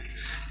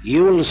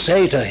 you'll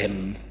say to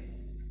him,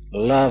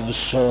 love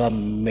so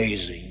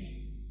amazing,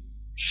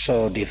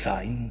 so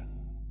divine,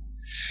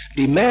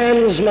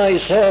 demands my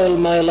soul,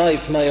 my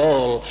life, my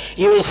all.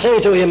 You will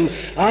say to him,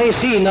 I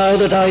see now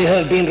that I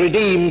have been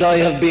redeemed, I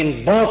have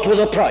been bought with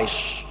a price.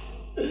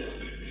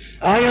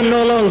 I am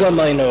no longer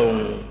mine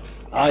own,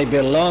 I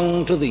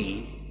belong to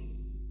thee.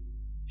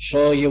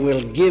 So you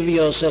will give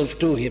yourself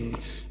to him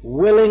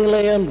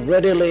willingly and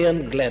readily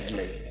and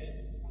gladly.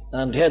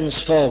 And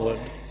henceforward,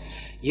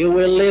 you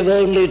will live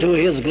only to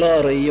his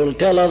glory. You'll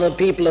tell other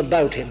people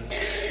about him.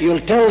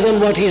 You'll tell them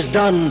what he's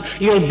done.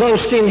 You'll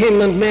boast in him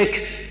and make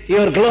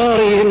your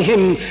glory in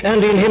him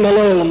and in him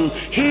alone.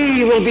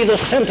 He will be the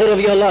center of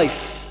your life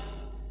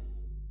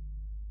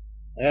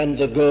and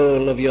the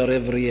goal of your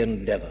every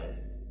endeavor.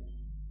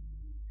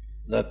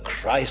 The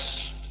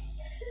Christ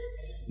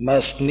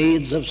must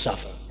needs have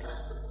suffered.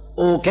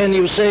 Oh, can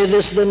you say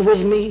this then with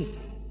me?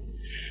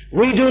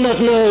 We do not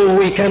know,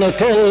 we cannot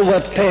tell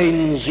what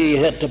pains he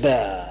had to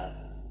bear.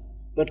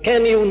 But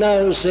can you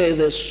now say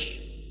this?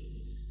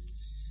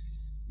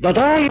 But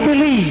I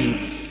believe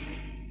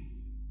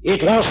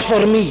it was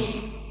for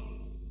me.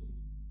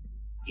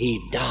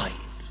 He died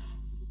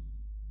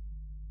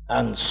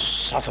and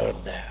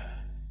suffered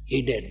there.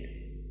 He did.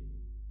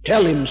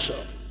 Tell him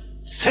so.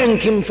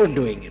 Thank him for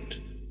doing it.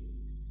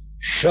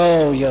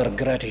 Show your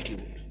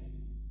gratitude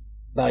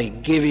by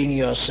giving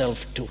yourself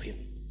to him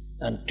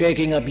and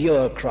taking up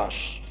your cross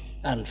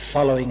and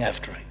following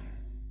after him.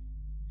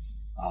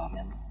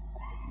 Amen.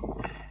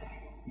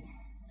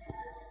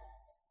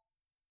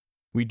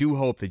 We do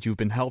hope that you've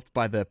been helped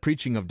by the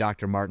preaching of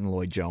Dr. Martyn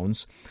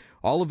Lloyd-Jones.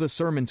 All of the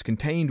sermons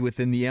contained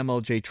within the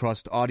MLJ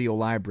Trust audio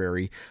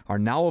library are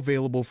now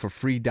available for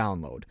free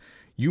download.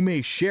 You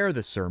may share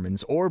the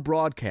sermons or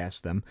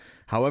broadcast them.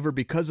 However,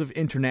 because of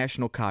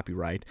international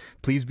copyright,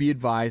 please be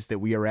advised that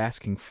we are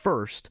asking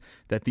first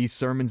that these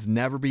sermons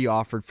never be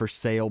offered for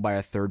sale by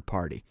a third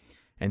party.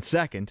 And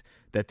second,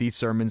 that these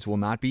sermons will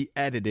not be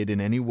edited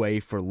in any way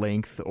for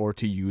length or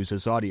to use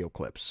as audio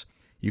clips.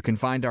 You can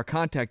find our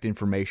contact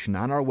information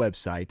on our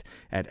website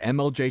at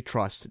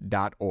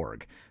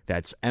mljtrust.org.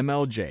 That's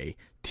mljtrust.org.